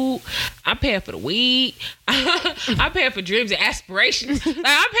food. I'm paying for the weed. I'm paying for dreams and aspirations. Like,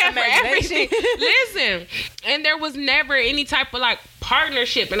 I'm paying for everything. Listen, and there was never any type of like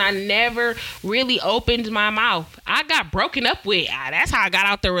partnership, and I never really opened my mouth. I got broken up with. That's how I got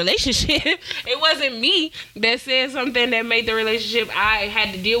out the relationship. It wasn't me that said something that made the relationship. I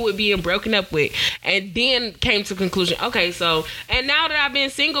had to deal with being broken up with, and then came to the conclusion. Okay, so, and now that I've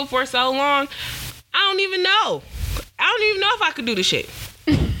been single for so long, I don't even know if I could do the shit.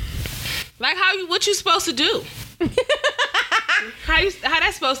 Like, what you supposed to do? How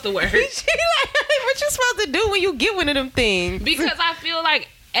that's supposed to work? She like, what you supposed to do when you get one of them things? Because I feel like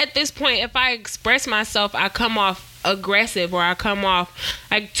at this point, if I express myself, I come off aggressive, or I come off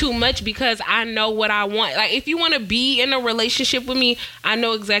like too much, because I know what I want. Like, if you want to be in a relationship with me, I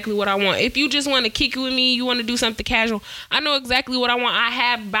know exactly what I want. If you just want to kick it with me, you want to do something casual, I know exactly what I want. I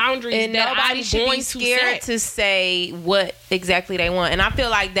have boundaries, and that nobody should be scared to say what exactly they want. And I feel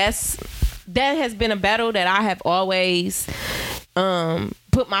like that has been a battle that I have always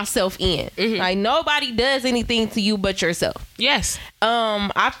put myself in. Mm-hmm. Like, nobody does anything to you but yourself. Yes.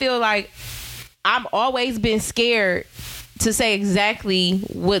 I feel like I've always been scared to say exactly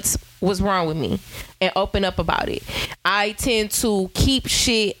what's wrong with me and open up about it. I tend to keep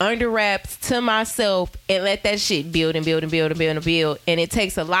shit under wraps to myself and let that shit build and build and build and build and build. And it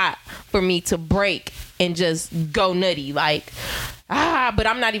takes a lot for me to break and just go nutty. Like, but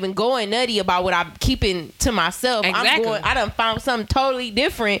I'm not even going nutty about what I'm keeping to myself. Exactly. I done found something totally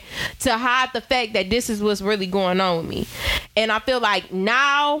different to hide the fact that this is what's really going on with me. And I feel like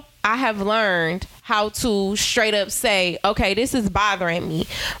now I have learned how to straight up say, okay, this is bothering me.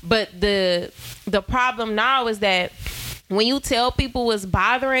 But the problem now is that when you tell people what's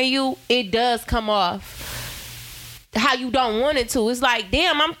bothering you, it does come off how you don't want it to. It's like,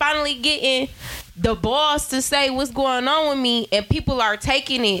 damn, I'm finally getting the balls to say what's going on with me, and people are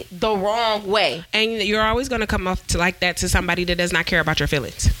taking it the wrong way. And you're always going to come off to like that to somebody that does not care about your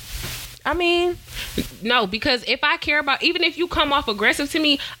feelings. I mean, no, because if I care about, even if you come off aggressive to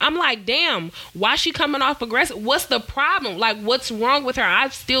me, I'm like, damn, why she coming off aggressive? What's the problem? Like, what's wrong with her?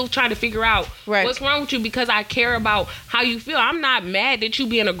 I'm still trying to figure out what's wrong with you, because I care about how you feel. I'm not mad that you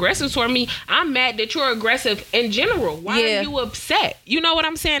being aggressive toward me. I'm mad that you're aggressive in general. Why are you upset? You know what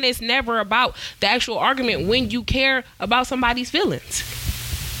I'm saying? It's never about the actual argument when you care about somebody's feelings.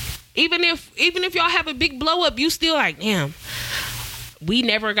 Even if y'all have a big blow up, you still like, damn, we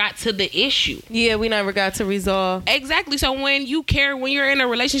never got to the issue. Yeah, we never got to resolve. Exactly. So when you're in a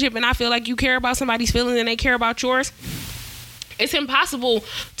relationship and I feel like you care about somebody's feelings and they care about yours, it's impossible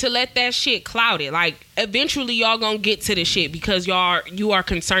to let that shit cloud it. Like, eventually y'all gonna get to the shit because you are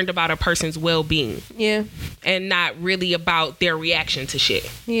concerned about a person's well-being. Yeah. And not really about their reaction to shit.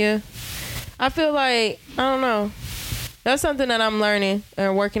 Yeah. I feel like, I don't know. That's something that I'm learning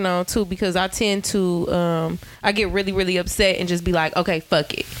and working on too, because I tend to, I get really, really upset and just be like, okay,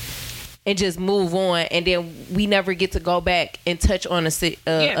 fuck it. And just move on. And then we never get to go back and touch on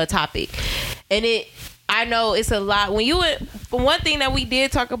a topic. And I know it's a lot. One thing that we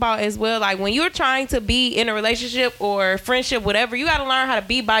did talk about as well, like when you're trying to be in a relationship or friendship, whatever, you got to learn how to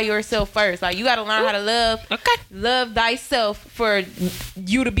be by yourself first. Like, you got to learn how to love thyself for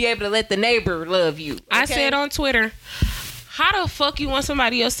you to be able to let the neighbor love you. Okay? I said on Twitter, how the fuck you want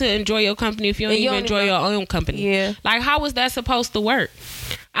somebody else to enjoy your company if you don't even enjoy your own company? Yeah. Like, how is that supposed to work?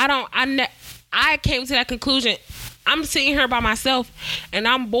 I came to that conclusion. I'm sitting here by myself and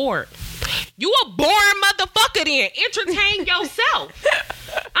I'm bored. You a boring motherfucker then. Entertain yourself.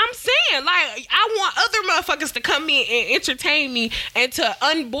 I'm saying, like, I want other motherfuckers to come in and entertain me and to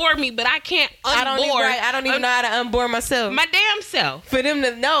unboard me, but I can't unboard. I don't even know how to unboard myself. My damn self. For them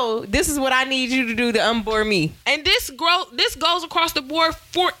to know, this is what I need you to do to unboard me. And this goes across the board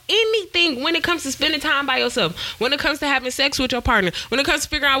for anything when it comes to spending time by yourself, when it comes to having sex with your partner, when it comes to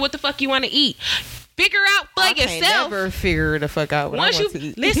figuring out what the fuck you want to eat. Figure out for yourself. I never figure the fuck out what I want to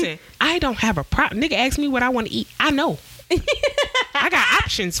eat. Listen, I don't have a problem. Nigga ask me what I want to eat. I know. I got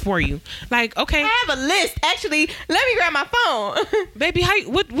options for you. Like, okay. I have a list. Actually, let me grab my phone. Baby,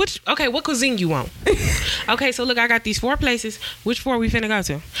 what cuisine you want? Okay, so look, I got these 4 places. Which 4 we finna go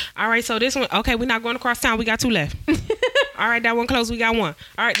to? All right, so this one, okay, we're not going across town. We got 2 left. All right, that one closed. We got 1.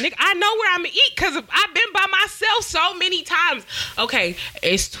 All right, nigga, I know where I'm gonna eat because I've been by myself so many times. Okay,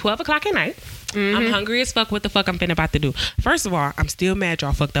 it's 12 o'clock at night. Mm-hmm. I'm hungry as fuck. What the fuck I'm finna about to do? First of all, I'm still mad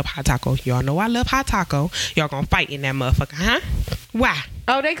y'all fucked up Hot Taco. Y'all know I love Hot Taco. Y'all gonna fight in that motherfucker, huh? Why?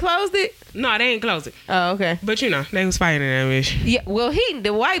 Oh, they closed it? No, they ain't closed it. Oh, okay. But you know, they was fighting in that bitch. Yeah, well,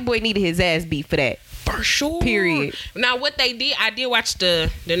 the white boy needed his ass beat for that. For sure. Period. Now, what they did, I did watch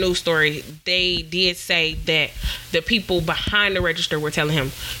the news story. They did say that the people behind the register were telling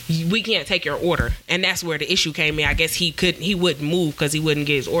him, we can't take your order. And that's where the issue came in. I guess he wouldn't move because he wouldn't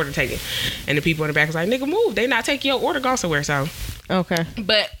get his order taken. And the people in the back was like, nigga, move. They not taking your order, go somewhere. So, okay.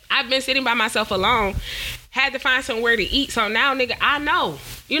 But I've been sitting by myself alone. Had to find somewhere to eat. So now, nigga, I know.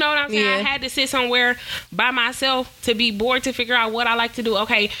 You know what I'm saying? Yeah. I had to sit somewhere by myself to be bored to figure out what I like to do.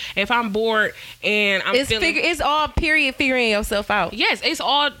 Okay, if I'm bored and it's all figuring yourself out. Yes, it's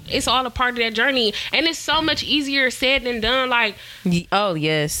all a part of that journey, and it's so much easier said than done. Like, oh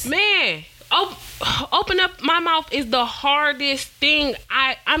yes, man. Open up my mouth is the hardest thing.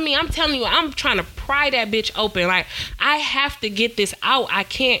 I mean, I'm telling you, I'm trying to pry that bitch open. Like, I have to get this out. I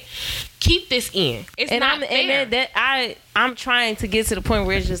can't keep this in. It's not fair. And I'm trying to get to the point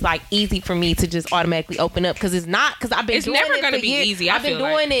where it's just like easy for me to just automatically open up, because it's not. Because I've been doing it. It's never gonna be easy. I've been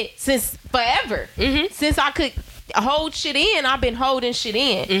doing it since forever. Mm-hmm. Since I could hold shit in, I've been holding shit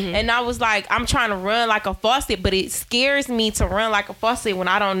in. Mm-hmm. And I was like, I'm trying to run like a faucet, but it scares me to run like a faucet when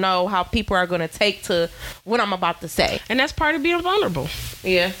I don't know how people are going to take to what I'm about to say. And that's part of being vulnerable.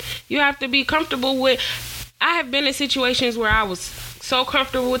 Yeah. You have to be comfortable with. I have been in situations where I was so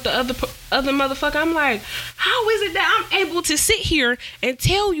comfortable with the other motherfucker. I'm like, how is it that I'm able to sit here and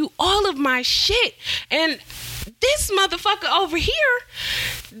tell you all of my shit, and this motherfucker over here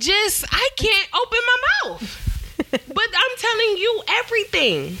I can't open my mouth. But I'm telling you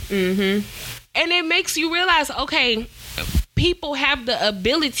everything. Mm-hmm. And it makes you realize, okay, people have the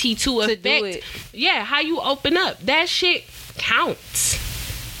ability to affect how you open up. That shit counts.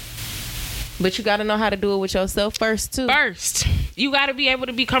 But you got to know how to do it with yourself first, too. You got to be able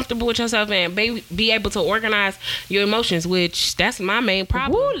to be comfortable with yourself and be able to organize your emotions, which that's my main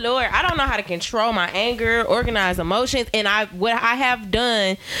problem. Woo, Lord. I don't know how to control my anger, organize emotions. And what I have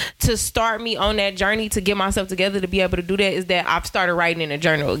done to start me on that journey to get myself together to be able to do that is that I've started writing in a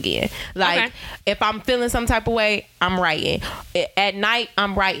journal again. Like, if I'm feeling some type of way, I'm writing. At night,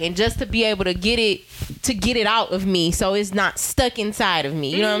 I'm writing just to be able to get it out of me so it's not stuck inside of me.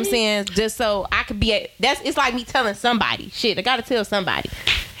 You know what I'm saying? Just so I could be it's like me telling somebody. Shit, I gotta tell somebody.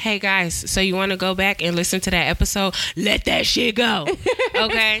 Hey guys, so you want to go back and listen to that episode? Let that shit go.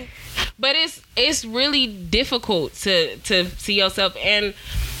 Okay? But it's really difficult to see yourself, and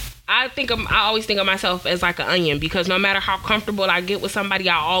I always think of myself as like an onion, because no matter how comfortable I get with somebody,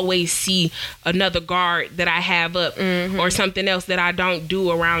 I always see another guard that I have up, or something else that I don't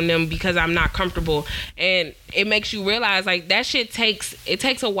do around them because I'm not comfortable. And it makes you realize, like, that shit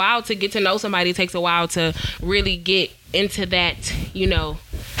takes a while to get to know somebody. It takes a while to really get into that, you know,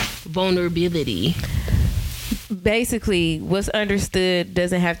 vulnerability. Basically, what's understood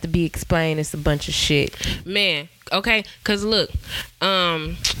doesn't have to be explained. It's a bunch of shit, man. Okay, because look,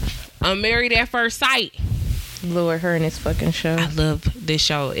 I'm Married at First Sight. Lord, her and this fucking show. I love this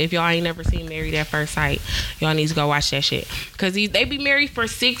show. If y'all ain't never seen Married at First Sight, y'all need to go watch that shit, because they be married for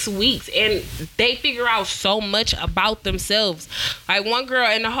 6 weeks and they figure out so much about themselves. Like, one girl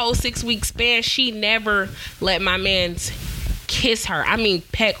in the whole 6 week span, she never let my man's kiss her. I mean,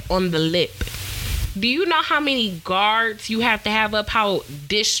 peck on the lip. Do you know how many guards you have to have up? How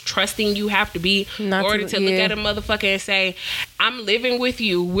distrusting you have to be in order to look at a motherfucker and say, I'm living with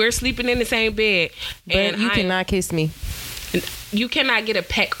you, we're sleeping in the same bed, but and you cannot kiss me. You cannot get a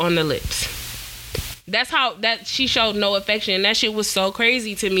peck on the lips. That's how that she showed no affection. And that shit was so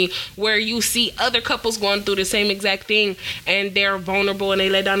crazy to me, where you see other couples going through the same exact thing and they're vulnerable and they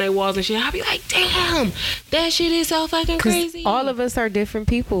let down their walls and shit. I'll be like, damn, that shit is so fucking crazy. All of us are different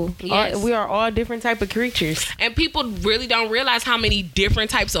people. Yes. We are all different type of creatures. And people really don't realize how many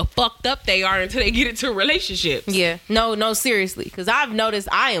different types of fucked up they are until they get into relationships. Yeah. No, seriously. Because I've noticed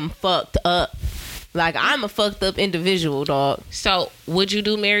I am fucked up. Like, I'm a fucked up individual, dog. So, would you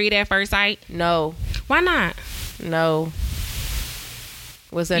do Married at First Sight? No. Why not? No.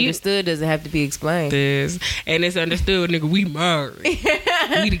 What's understood doesn't have to be explained. And it's understood, nigga, we married.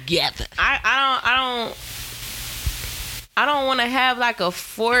 We together. I don't want to have like a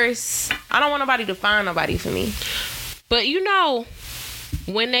force. I don't want nobody to find nobody for me. But you know,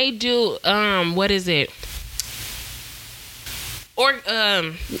 when they do, what is it? Or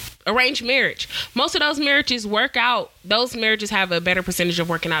arranged marriage. Most of those marriages work out. Those marriages have a better percentage of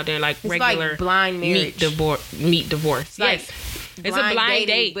working out than like it's regular like blind marriage. Meet divorce. Yes. It's a blind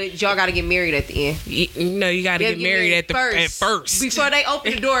date. But y'all got to get married at the end. You got to get married at first. Before they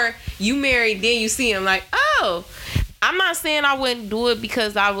open the door, you married, then you see him like, oh. I'm not saying I wouldn't do it,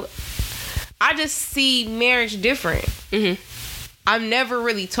 because I just see marriage different. Mm-hmm. I've never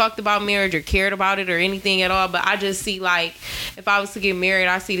really talked about marriage or cared about it or anything at all, but I just see, like, if I was to get married,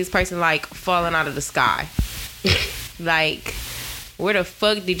 I see this person, like, falling out of the sky. Like, where the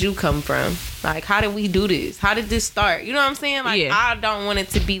fuck did you come from? Like, how did we do this? How did this start? You know what I'm saying? Like, yeah. I don't want it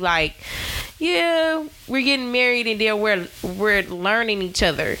to be like, yeah, we're getting married and then we're learning each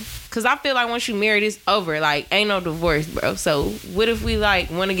other. Because I feel like once you married, it's over. Like, ain't no divorce, bro. So what if we, like,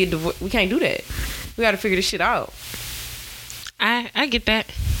 want to get divorced? We can't do that. We got to figure this shit out. I get that.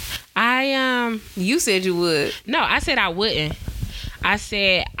 You said you would. No, I said I wouldn't. I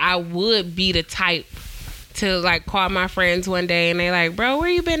said I would be the type to, like, call my friends one day and they like, bro, where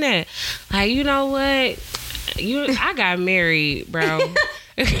you been at? Like, you know what? I got married, bro.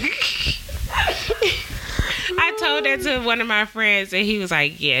 I told that to one of my friends and he was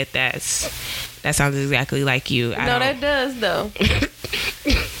like, yeah, that sounds exactly like you. That does though.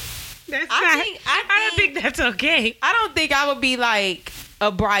 I don't think that's okay. I don't think I would be like a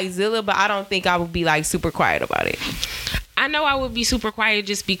bridezilla, but I don't think I would be like super quiet about it. I know I would be super quiet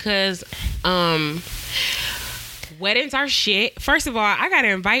just because weddings are shit. First of all, I gotta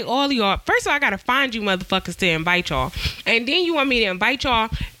invite all of y'all. First of all, I gotta find you motherfuckers to invite y'all. And then you want me to invite y'all,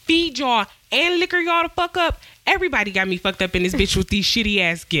 feed y'all, and liquor y'all the fuck up. Everybody got me fucked up in this bitch with these shitty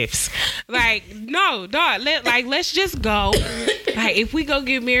ass gifts. Like, no, dog. Let's just go. Like, if we go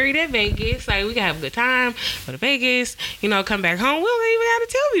get married at Vegas, like, we can have a good time. Go to Vegas, come back home. We don't even have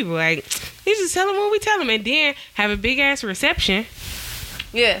to tell people. Like, we just tell them what we tell them, and then have a big ass reception.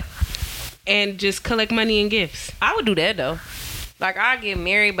 Yeah. And just collect money and gifts. I would do that though. Like, I'd get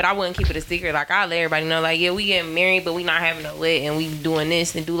married, but I wouldn't keep it a secret. Like, I'd let everybody know, like, yeah, we getting married, but we not having a wedding, and we doing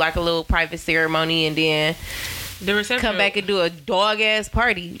this, and do, like, a little private ceremony, and then the reception, come back and do a dog-ass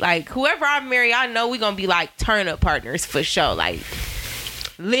party. Like, whoever I marry, I know we gonna be, like, turn-up partners for sure. Like,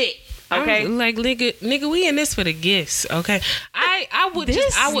 lit. Okay? Like, nigga, we in this for the gifts, okay? I would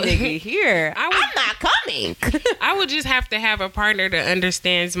nigga here. I'm not coming. I would just have to have a partner that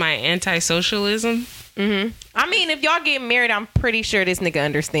understands my anti-socialism. Mm-hmm. I mean, if y'all get married, I'm pretty sure this nigga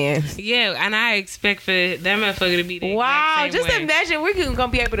understands. Yeah, and I expect for that motherfucker to be the exact same way. Imagine we're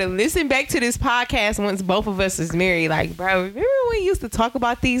gonna be able to listen back to this podcast once both of us is married. Like, bro, remember when we used to talk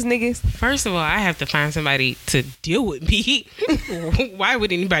about these niggas? First of all, I have to find somebody to deal with me. Why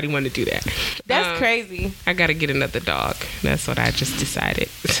would anybody want to do that? That's crazy. I gotta get another dog. That's what I just decided.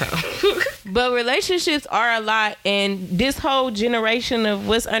 So, But relationships are a lot, and this whole generation of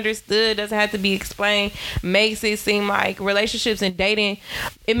what's understood doesn't have to be explained makes it seem like relationships and dating,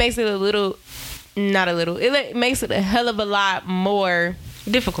 it makes it it makes it a hell of a lot more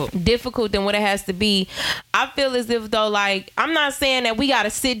difficult than what it has to be. I feel as if though, like, I'm not saying that we got to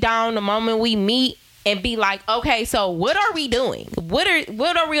sit down the moment we meet and be like, okay, so what are we doing? What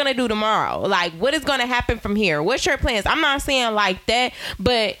are we gonna do tomorrow? Like, what is gonna happen from here? What's your plans? I'm not saying like that,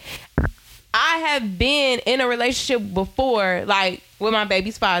 but I have been in a relationship before, like with my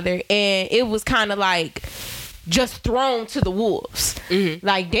baby's father, and it was kind of like just thrown to the wolves. Mm-hmm.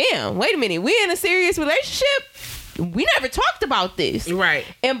 Like, damn, wait a minute, we in a serious relationship? We never talked about this. Right.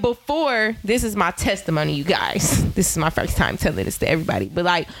 And before, this is my testimony, you guys. This is my first time telling this to everybody. But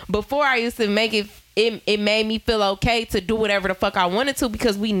like, before, I used to make it made me feel okay to do whatever the fuck I wanted to,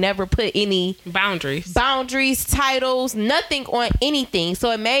 because we never put any boundaries, titles, nothing on anything. So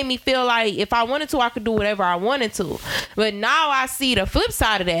it made me feel like if I wanted to, I could do whatever I wanted to. But now I see the flip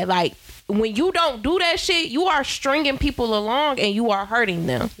side of that. Like, when you don't do that shit, you are stringing people along and you are hurting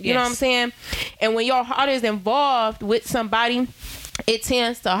them. You know what I'm saying? And when your heart is involved with somebody, it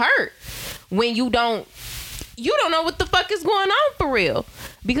tends to hurt when you don't know what the fuck is going on for real.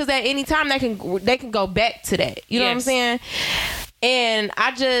 Because at any time they can go back to that. You know what I'm saying? And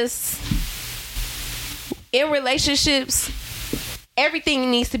I just, in relationships,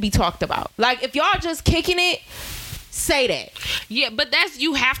 everything needs to be talked about. Like, if y'all just kicking it, say that. Yeah, but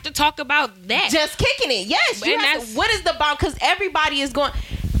you have to talk about that. Just kicking it. Yes. What is the bond? Because everybody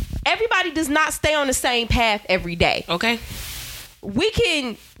does not stay on the same path every day. Okay. We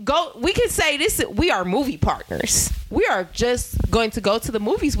can say this, we are movie partners. We are just going to go to the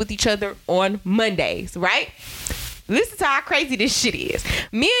movies with each other on Mondays, right? Listen to how crazy this shit is.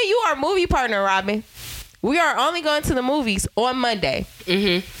 Me and you are movie partner, Robin. We are only going to the movies on Monday.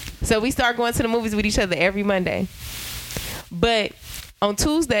 Mm-hmm. So we start going to the movies with each other every Monday. But on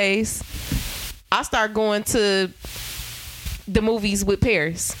Tuesdays, I start going to the movies with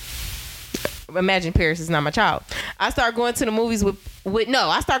Paris. Imagine Paris is not my child. I start going to the movies with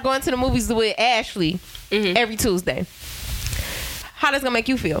Ashley every Tuesday. How that's gonna make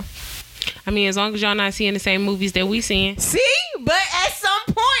you feel? I mean, as long as y'all not seeing the same movies that we seeing. See? But at some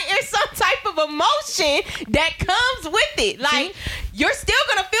point, there's some type of emotion that comes with it. Like, you're still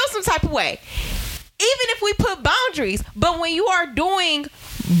gonna feel some type of way. Even if we put boundaries. But when you are doing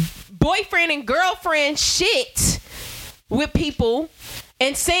boyfriend and girlfriend shit with people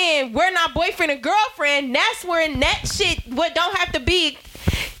and saying we're not boyfriend and girlfriend, that's when that shit, what don't have to be,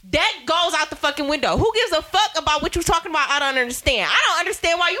 that goes out the fucking window. Who gives a fuck about what you're talking about? I don't understand. I don't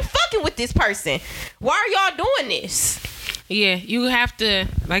understand why you fucking with this person. Why are y'all doing this? Yeah, you have to,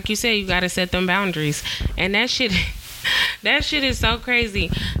 like you said, you got to set them boundaries. And that shit is so crazy.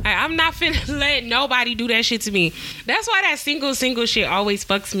 I'm not finna let nobody do that shit to me. That's why that single shit always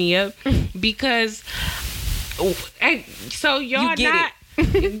fucks me up. Because, so y'all not...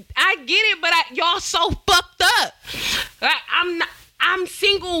 I get it, but y'all so fucked up. Like, I'm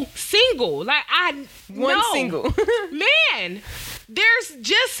single. Like, single. Man, there's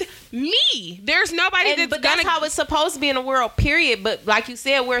just me. There's nobody that's how it's supposed to be in the world, period. But like you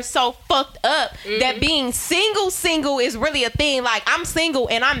said, we're so fucked up that being single is really a thing. Like, I'm single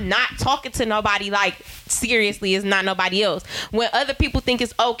and I'm not talking to nobody. Like, seriously, it's not nobody else. When other people think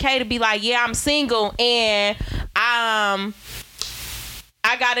it's okay to be like, yeah, I'm single and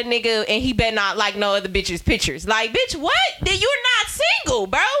I got a nigga and he better not like no other bitch's pictures. Like, bitch, what? Then you're not single,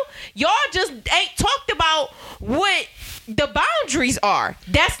 bro. Y'all just ain't talked about what the boundaries are.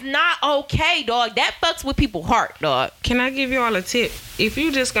 That's not okay, dog. That fucks with people's heart, dog. Can I give y'all a tip? If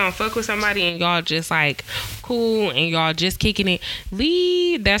you just gonna fuck with somebody and y'all just like cool and y'all just kicking it,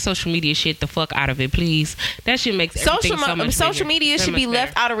 leave that social media shit the fuck out of it, please. That shit makes everything so much social media should be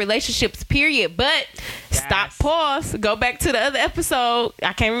left out of relationships, period. But stop, pause, go back to the other episode.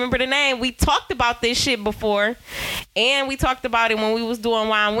 I can't remember the name. We talked about this shit before, and we talked about it when we was doing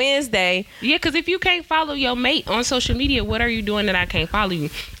Wine Wednesday. Yeah, because if you can't follow your mate on social media, what are you doing that I can't follow you?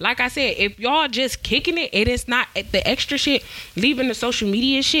 Like I said, if y'all just kicking it, it is not the extra shit, leaving the social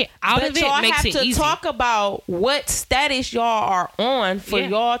media shit out of it makes it easy. Y'all have to talk about what status y'all are on for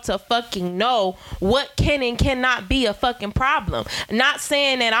y'all to fucking know what can and cannot be a fucking problem. Not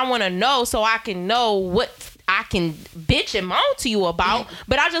saying that I want to know so I can know what I can bitch and moan to you about,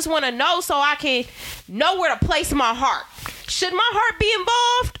 but I just want to know so I can know where to place my heart. Should my heart be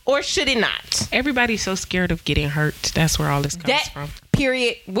involved or should it not? Everybody's so scared of getting hurt. That's where all this comes from.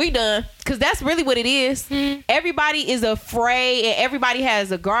 Period. We done. Because that's really what it is. Everybody is afraid and everybody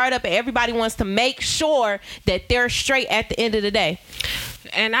has a guard up and everybody wants to make sure that they're straight at the end of the day.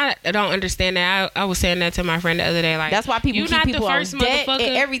 and I don't understand that. I was saying that to my friend the other day. Like, that's why people keep people on debt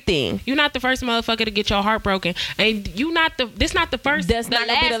and everything. You're not the first motherfucker to get your heart broken, and this not the first. That's not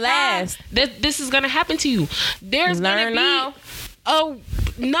gonna be the last. This is gonna happen to you. There's gonna be a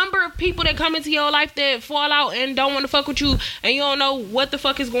number of people that come into your life that fall out and don't want to fuck with you, and you don't know what the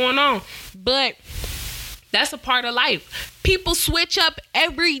fuck is going on. But that's a part of life. People switch up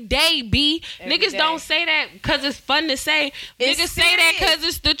every day, B. Niggas don't say that because it's fun to say. Niggas say that because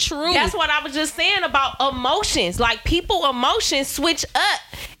it's the truth. That's what I was just saying about emotions. Like, people emotions switch up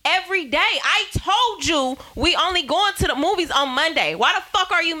every day. I told you we only going to the movies on Monday. Why the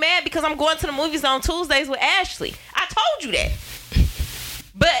fuck are you mad because I'm going to the movies on Tuesdays with Ashley? I told you that.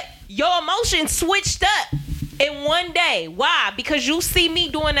 But your emotions switched up in one day. Why? Because you see me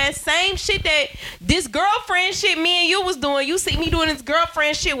doing that same shit that this girlfriend shit me and you was doing. You see me doing this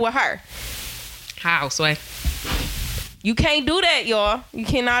girlfriend shit with her. How, Sway? You can't do that, y'all. You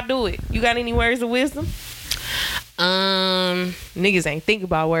cannot do it. You got any words of wisdom? Niggas ain't think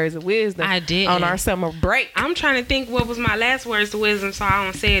about words of wisdom. I did on our summer break. I'm trying to think what was my last words of wisdom, so I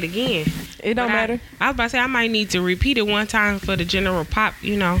don't say it again. It don't matter. I was about to say I might need to repeat it one time for the general pop,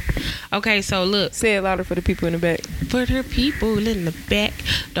 you know. Okay, so look. Say it louder for the people in the back. For the people in the back,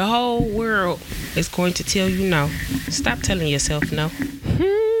 the whole world is going to tell you no. Stop telling yourself no.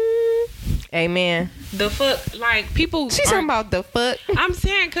 Amen. The fuck, like, people. She's talking about the fuck. I'm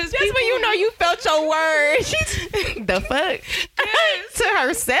saying because that's when you know you felt your words. The fuck to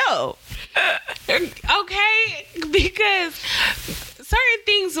herself. Okay, because certain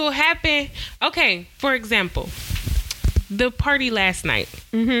things will happen. Okay, for example, the party last night.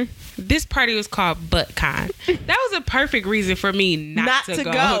 Mm-hmm. This party was called ButtCon. That was a perfect reason for me not to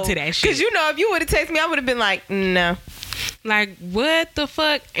go to that shit. Because you know, if you would have texted me, I would have been like, no. Like, what the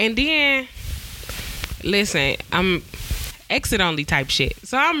fuck? And then, listen, I'm exit only type shit.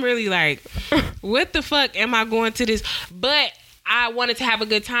 So I'm really like, what the fuck am I going to this? But I wanted to have a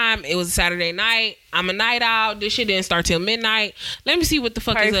good time. It was a Saturday night. I'm a night out. This shit didn't start till midnight. Let me see what the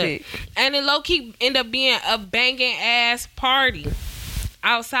fuck is up. And it low-key ended up being a banging ass party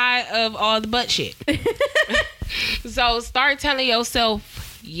outside of all the butt shit. So start telling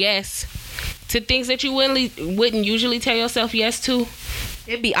yourself yes to things that you wouldn't usually tell yourself yes to.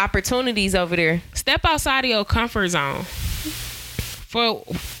 It'd be opportunities over there. Step outside of your comfort zone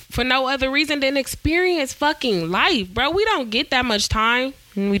for no other reason than experience fucking life, bro. We don't get that much time.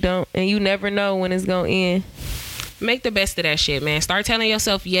 We don't, and you never know when it's gonna end. Make the best of that shit, man. Start telling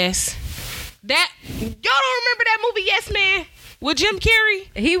yourself yes. That y'all don't remember that movie Yes Man with Jim Carrey?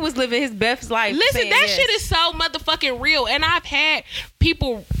 He was living his best life. Listen, that shit is so motherfucking real, and I've had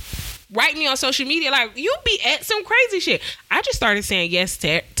people write me on social media like, you be at some crazy shit. I just started saying yes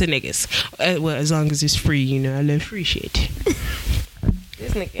to niggas. Well, as long as it's free, you know. I love free shit.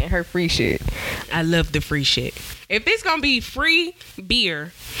 This nigga and her free shit. I love the free shit. If it's gonna be free beer,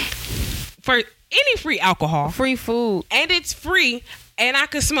 for any free alcohol, free food, and it's free, and I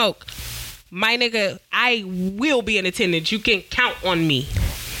can smoke, my nigga, I will be in attendance. You can count on me.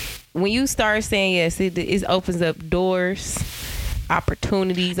 When you start saying yes, it opens up doors,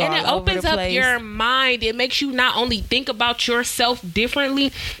 opportunities, and it opens up your mind. It makes you not only think about yourself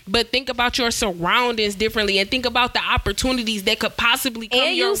differently, but think about your surroundings differently, and think about the opportunities that could possibly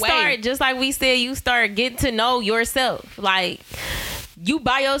come your way. Start, just like we said, you start getting to know yourself. Like, you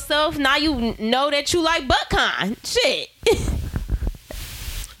by yourself, now you know that you like ButtCon. Shit.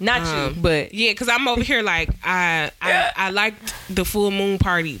 Not you, but yeah, because I'm over here like I liked the full moon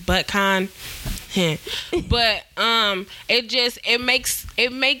party, ButtCon. But it makes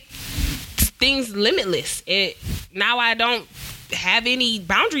things limitless. Now I don't have any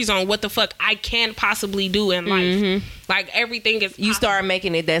boundaries on what the fuck I can possibly do in life. Mm-hmm. Like, everything is possible. You start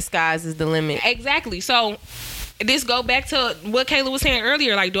making it that sky's is the limit. Exactly. So this go back to what Kayla was saying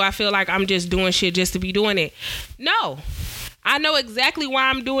earlier. Like, do I feel like I'm just doing shit just to be doing it? No. I know exactly why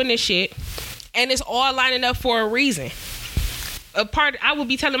I'm doing this shit, and it's all lining up for a reason. I would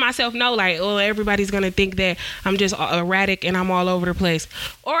be telling myself no, like, oh, everybody's gonna think that I'm just erratic and I'm all over the place.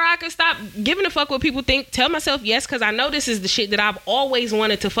 Or I could stop giving a fuck what people think, tell myself yes, because I know this is the shit that I've always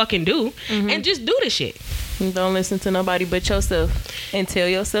wanted to fucking do, and just do the shit. Don't listen to nobody but yourself, and tell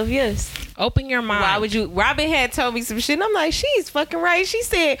yourself yes. Open your mind. Why would you? Robin had told me some shit, and I'm like, she's fucking right. She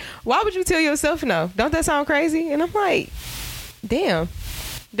said, why would you tell yourself no? Don't that sound crazy? And I'm like, damn,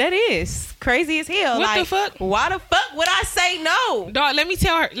 that is crazy as hell. What the fuck? Why the fuck would I say no? Dog, let me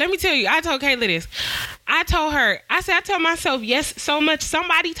tell you, I told Kayla this. I told myself yes so much,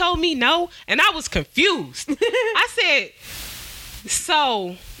 somebody told me no, and I was confused. I said,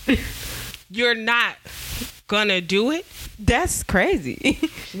 so you're not gonna do it? That's crazy.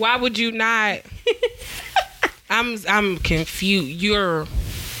 Why would you not? I'm confused. You're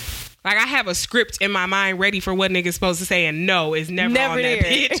like, I have a script in my mind ready for what nigga's supposed to say, and no is never on that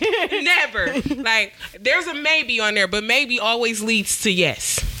bitch. Never. Like, there's a maybe on there, but maybe always leads to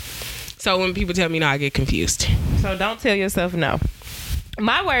yes. So when people tell me no, I get confused. So don't tell yourself no.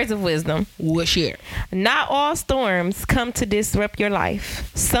 My words of wisdom. What's here? Not all storms come to disrupt your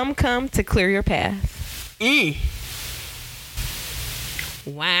life. Some come to clear your path.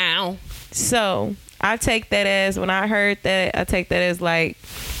 Wow. So I take that as, when I heard that, I take that as like,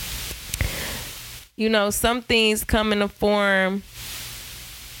 you know, some things come in the form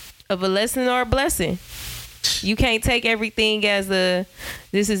of a lesson or a blessing. You can't take everything as a,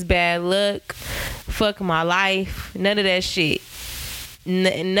 this is bad luck, fuck my life, none of that shit.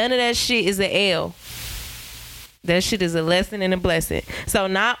 None of that shit is an L. That shit is a lesson and a blessing. So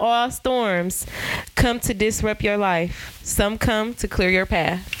not all storms come to disrupt your life. Some come to clear your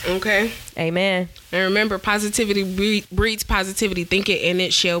path. Okay. Amen. And remember, positivity breeds positivity. Think it and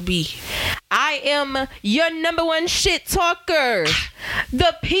it shall be. I am your number one shit talker.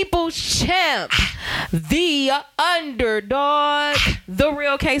 The people's champ. The underdog. The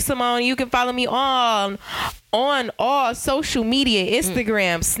real K Simone. You can follow me on all social media.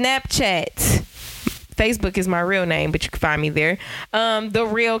 Instagram, Snapchat. Facebook is my real name, but you can find me there. The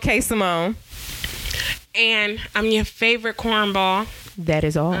real K Simone. And I'm your favorite cornball. That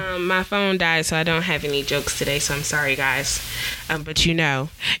is all. My phone died, so I don't have any jokes today, so I'm sorry, guys. But you know,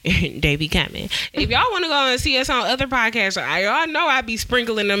 they be coming. If y'all want to go and see us on other podcasts, y'all know I be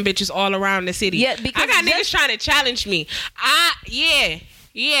sprinkling them bitches all around the city. Yeah, because I got niggas trying to challenge me. I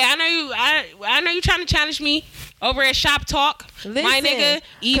know you. I know you trying to challenge me over at Shop Talk. Listen, my nigga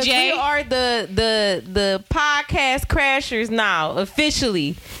EJ. We are the podcast crashers now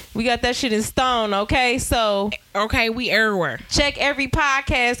officially. We got that shit in stone. Okay, so we everywhere. Check every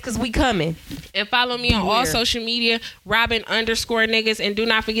podcast because we coming. And follow me on all social media, Robin_niggas, and do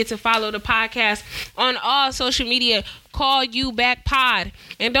not forget to follow the podcast on all social media. Call You Back Pod,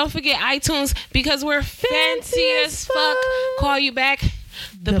 and don't forget iTunes because we're fancy as fuck. Call You Back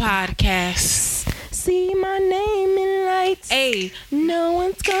the podcast. See my name in lights. Hey, no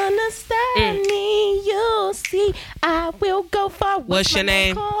one's gonna stop me. You'll see, I will go far. What's your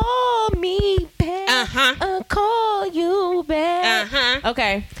name? Call me back. I'll call you back.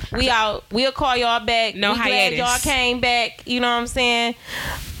 Okay, we out. We'll call y'all back. No hiatus. Glad y'all came back. You know what I'm saying?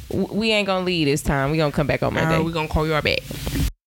 We ain't gonna leave this time. We gonna come back on Monday. We gonna call y'all back.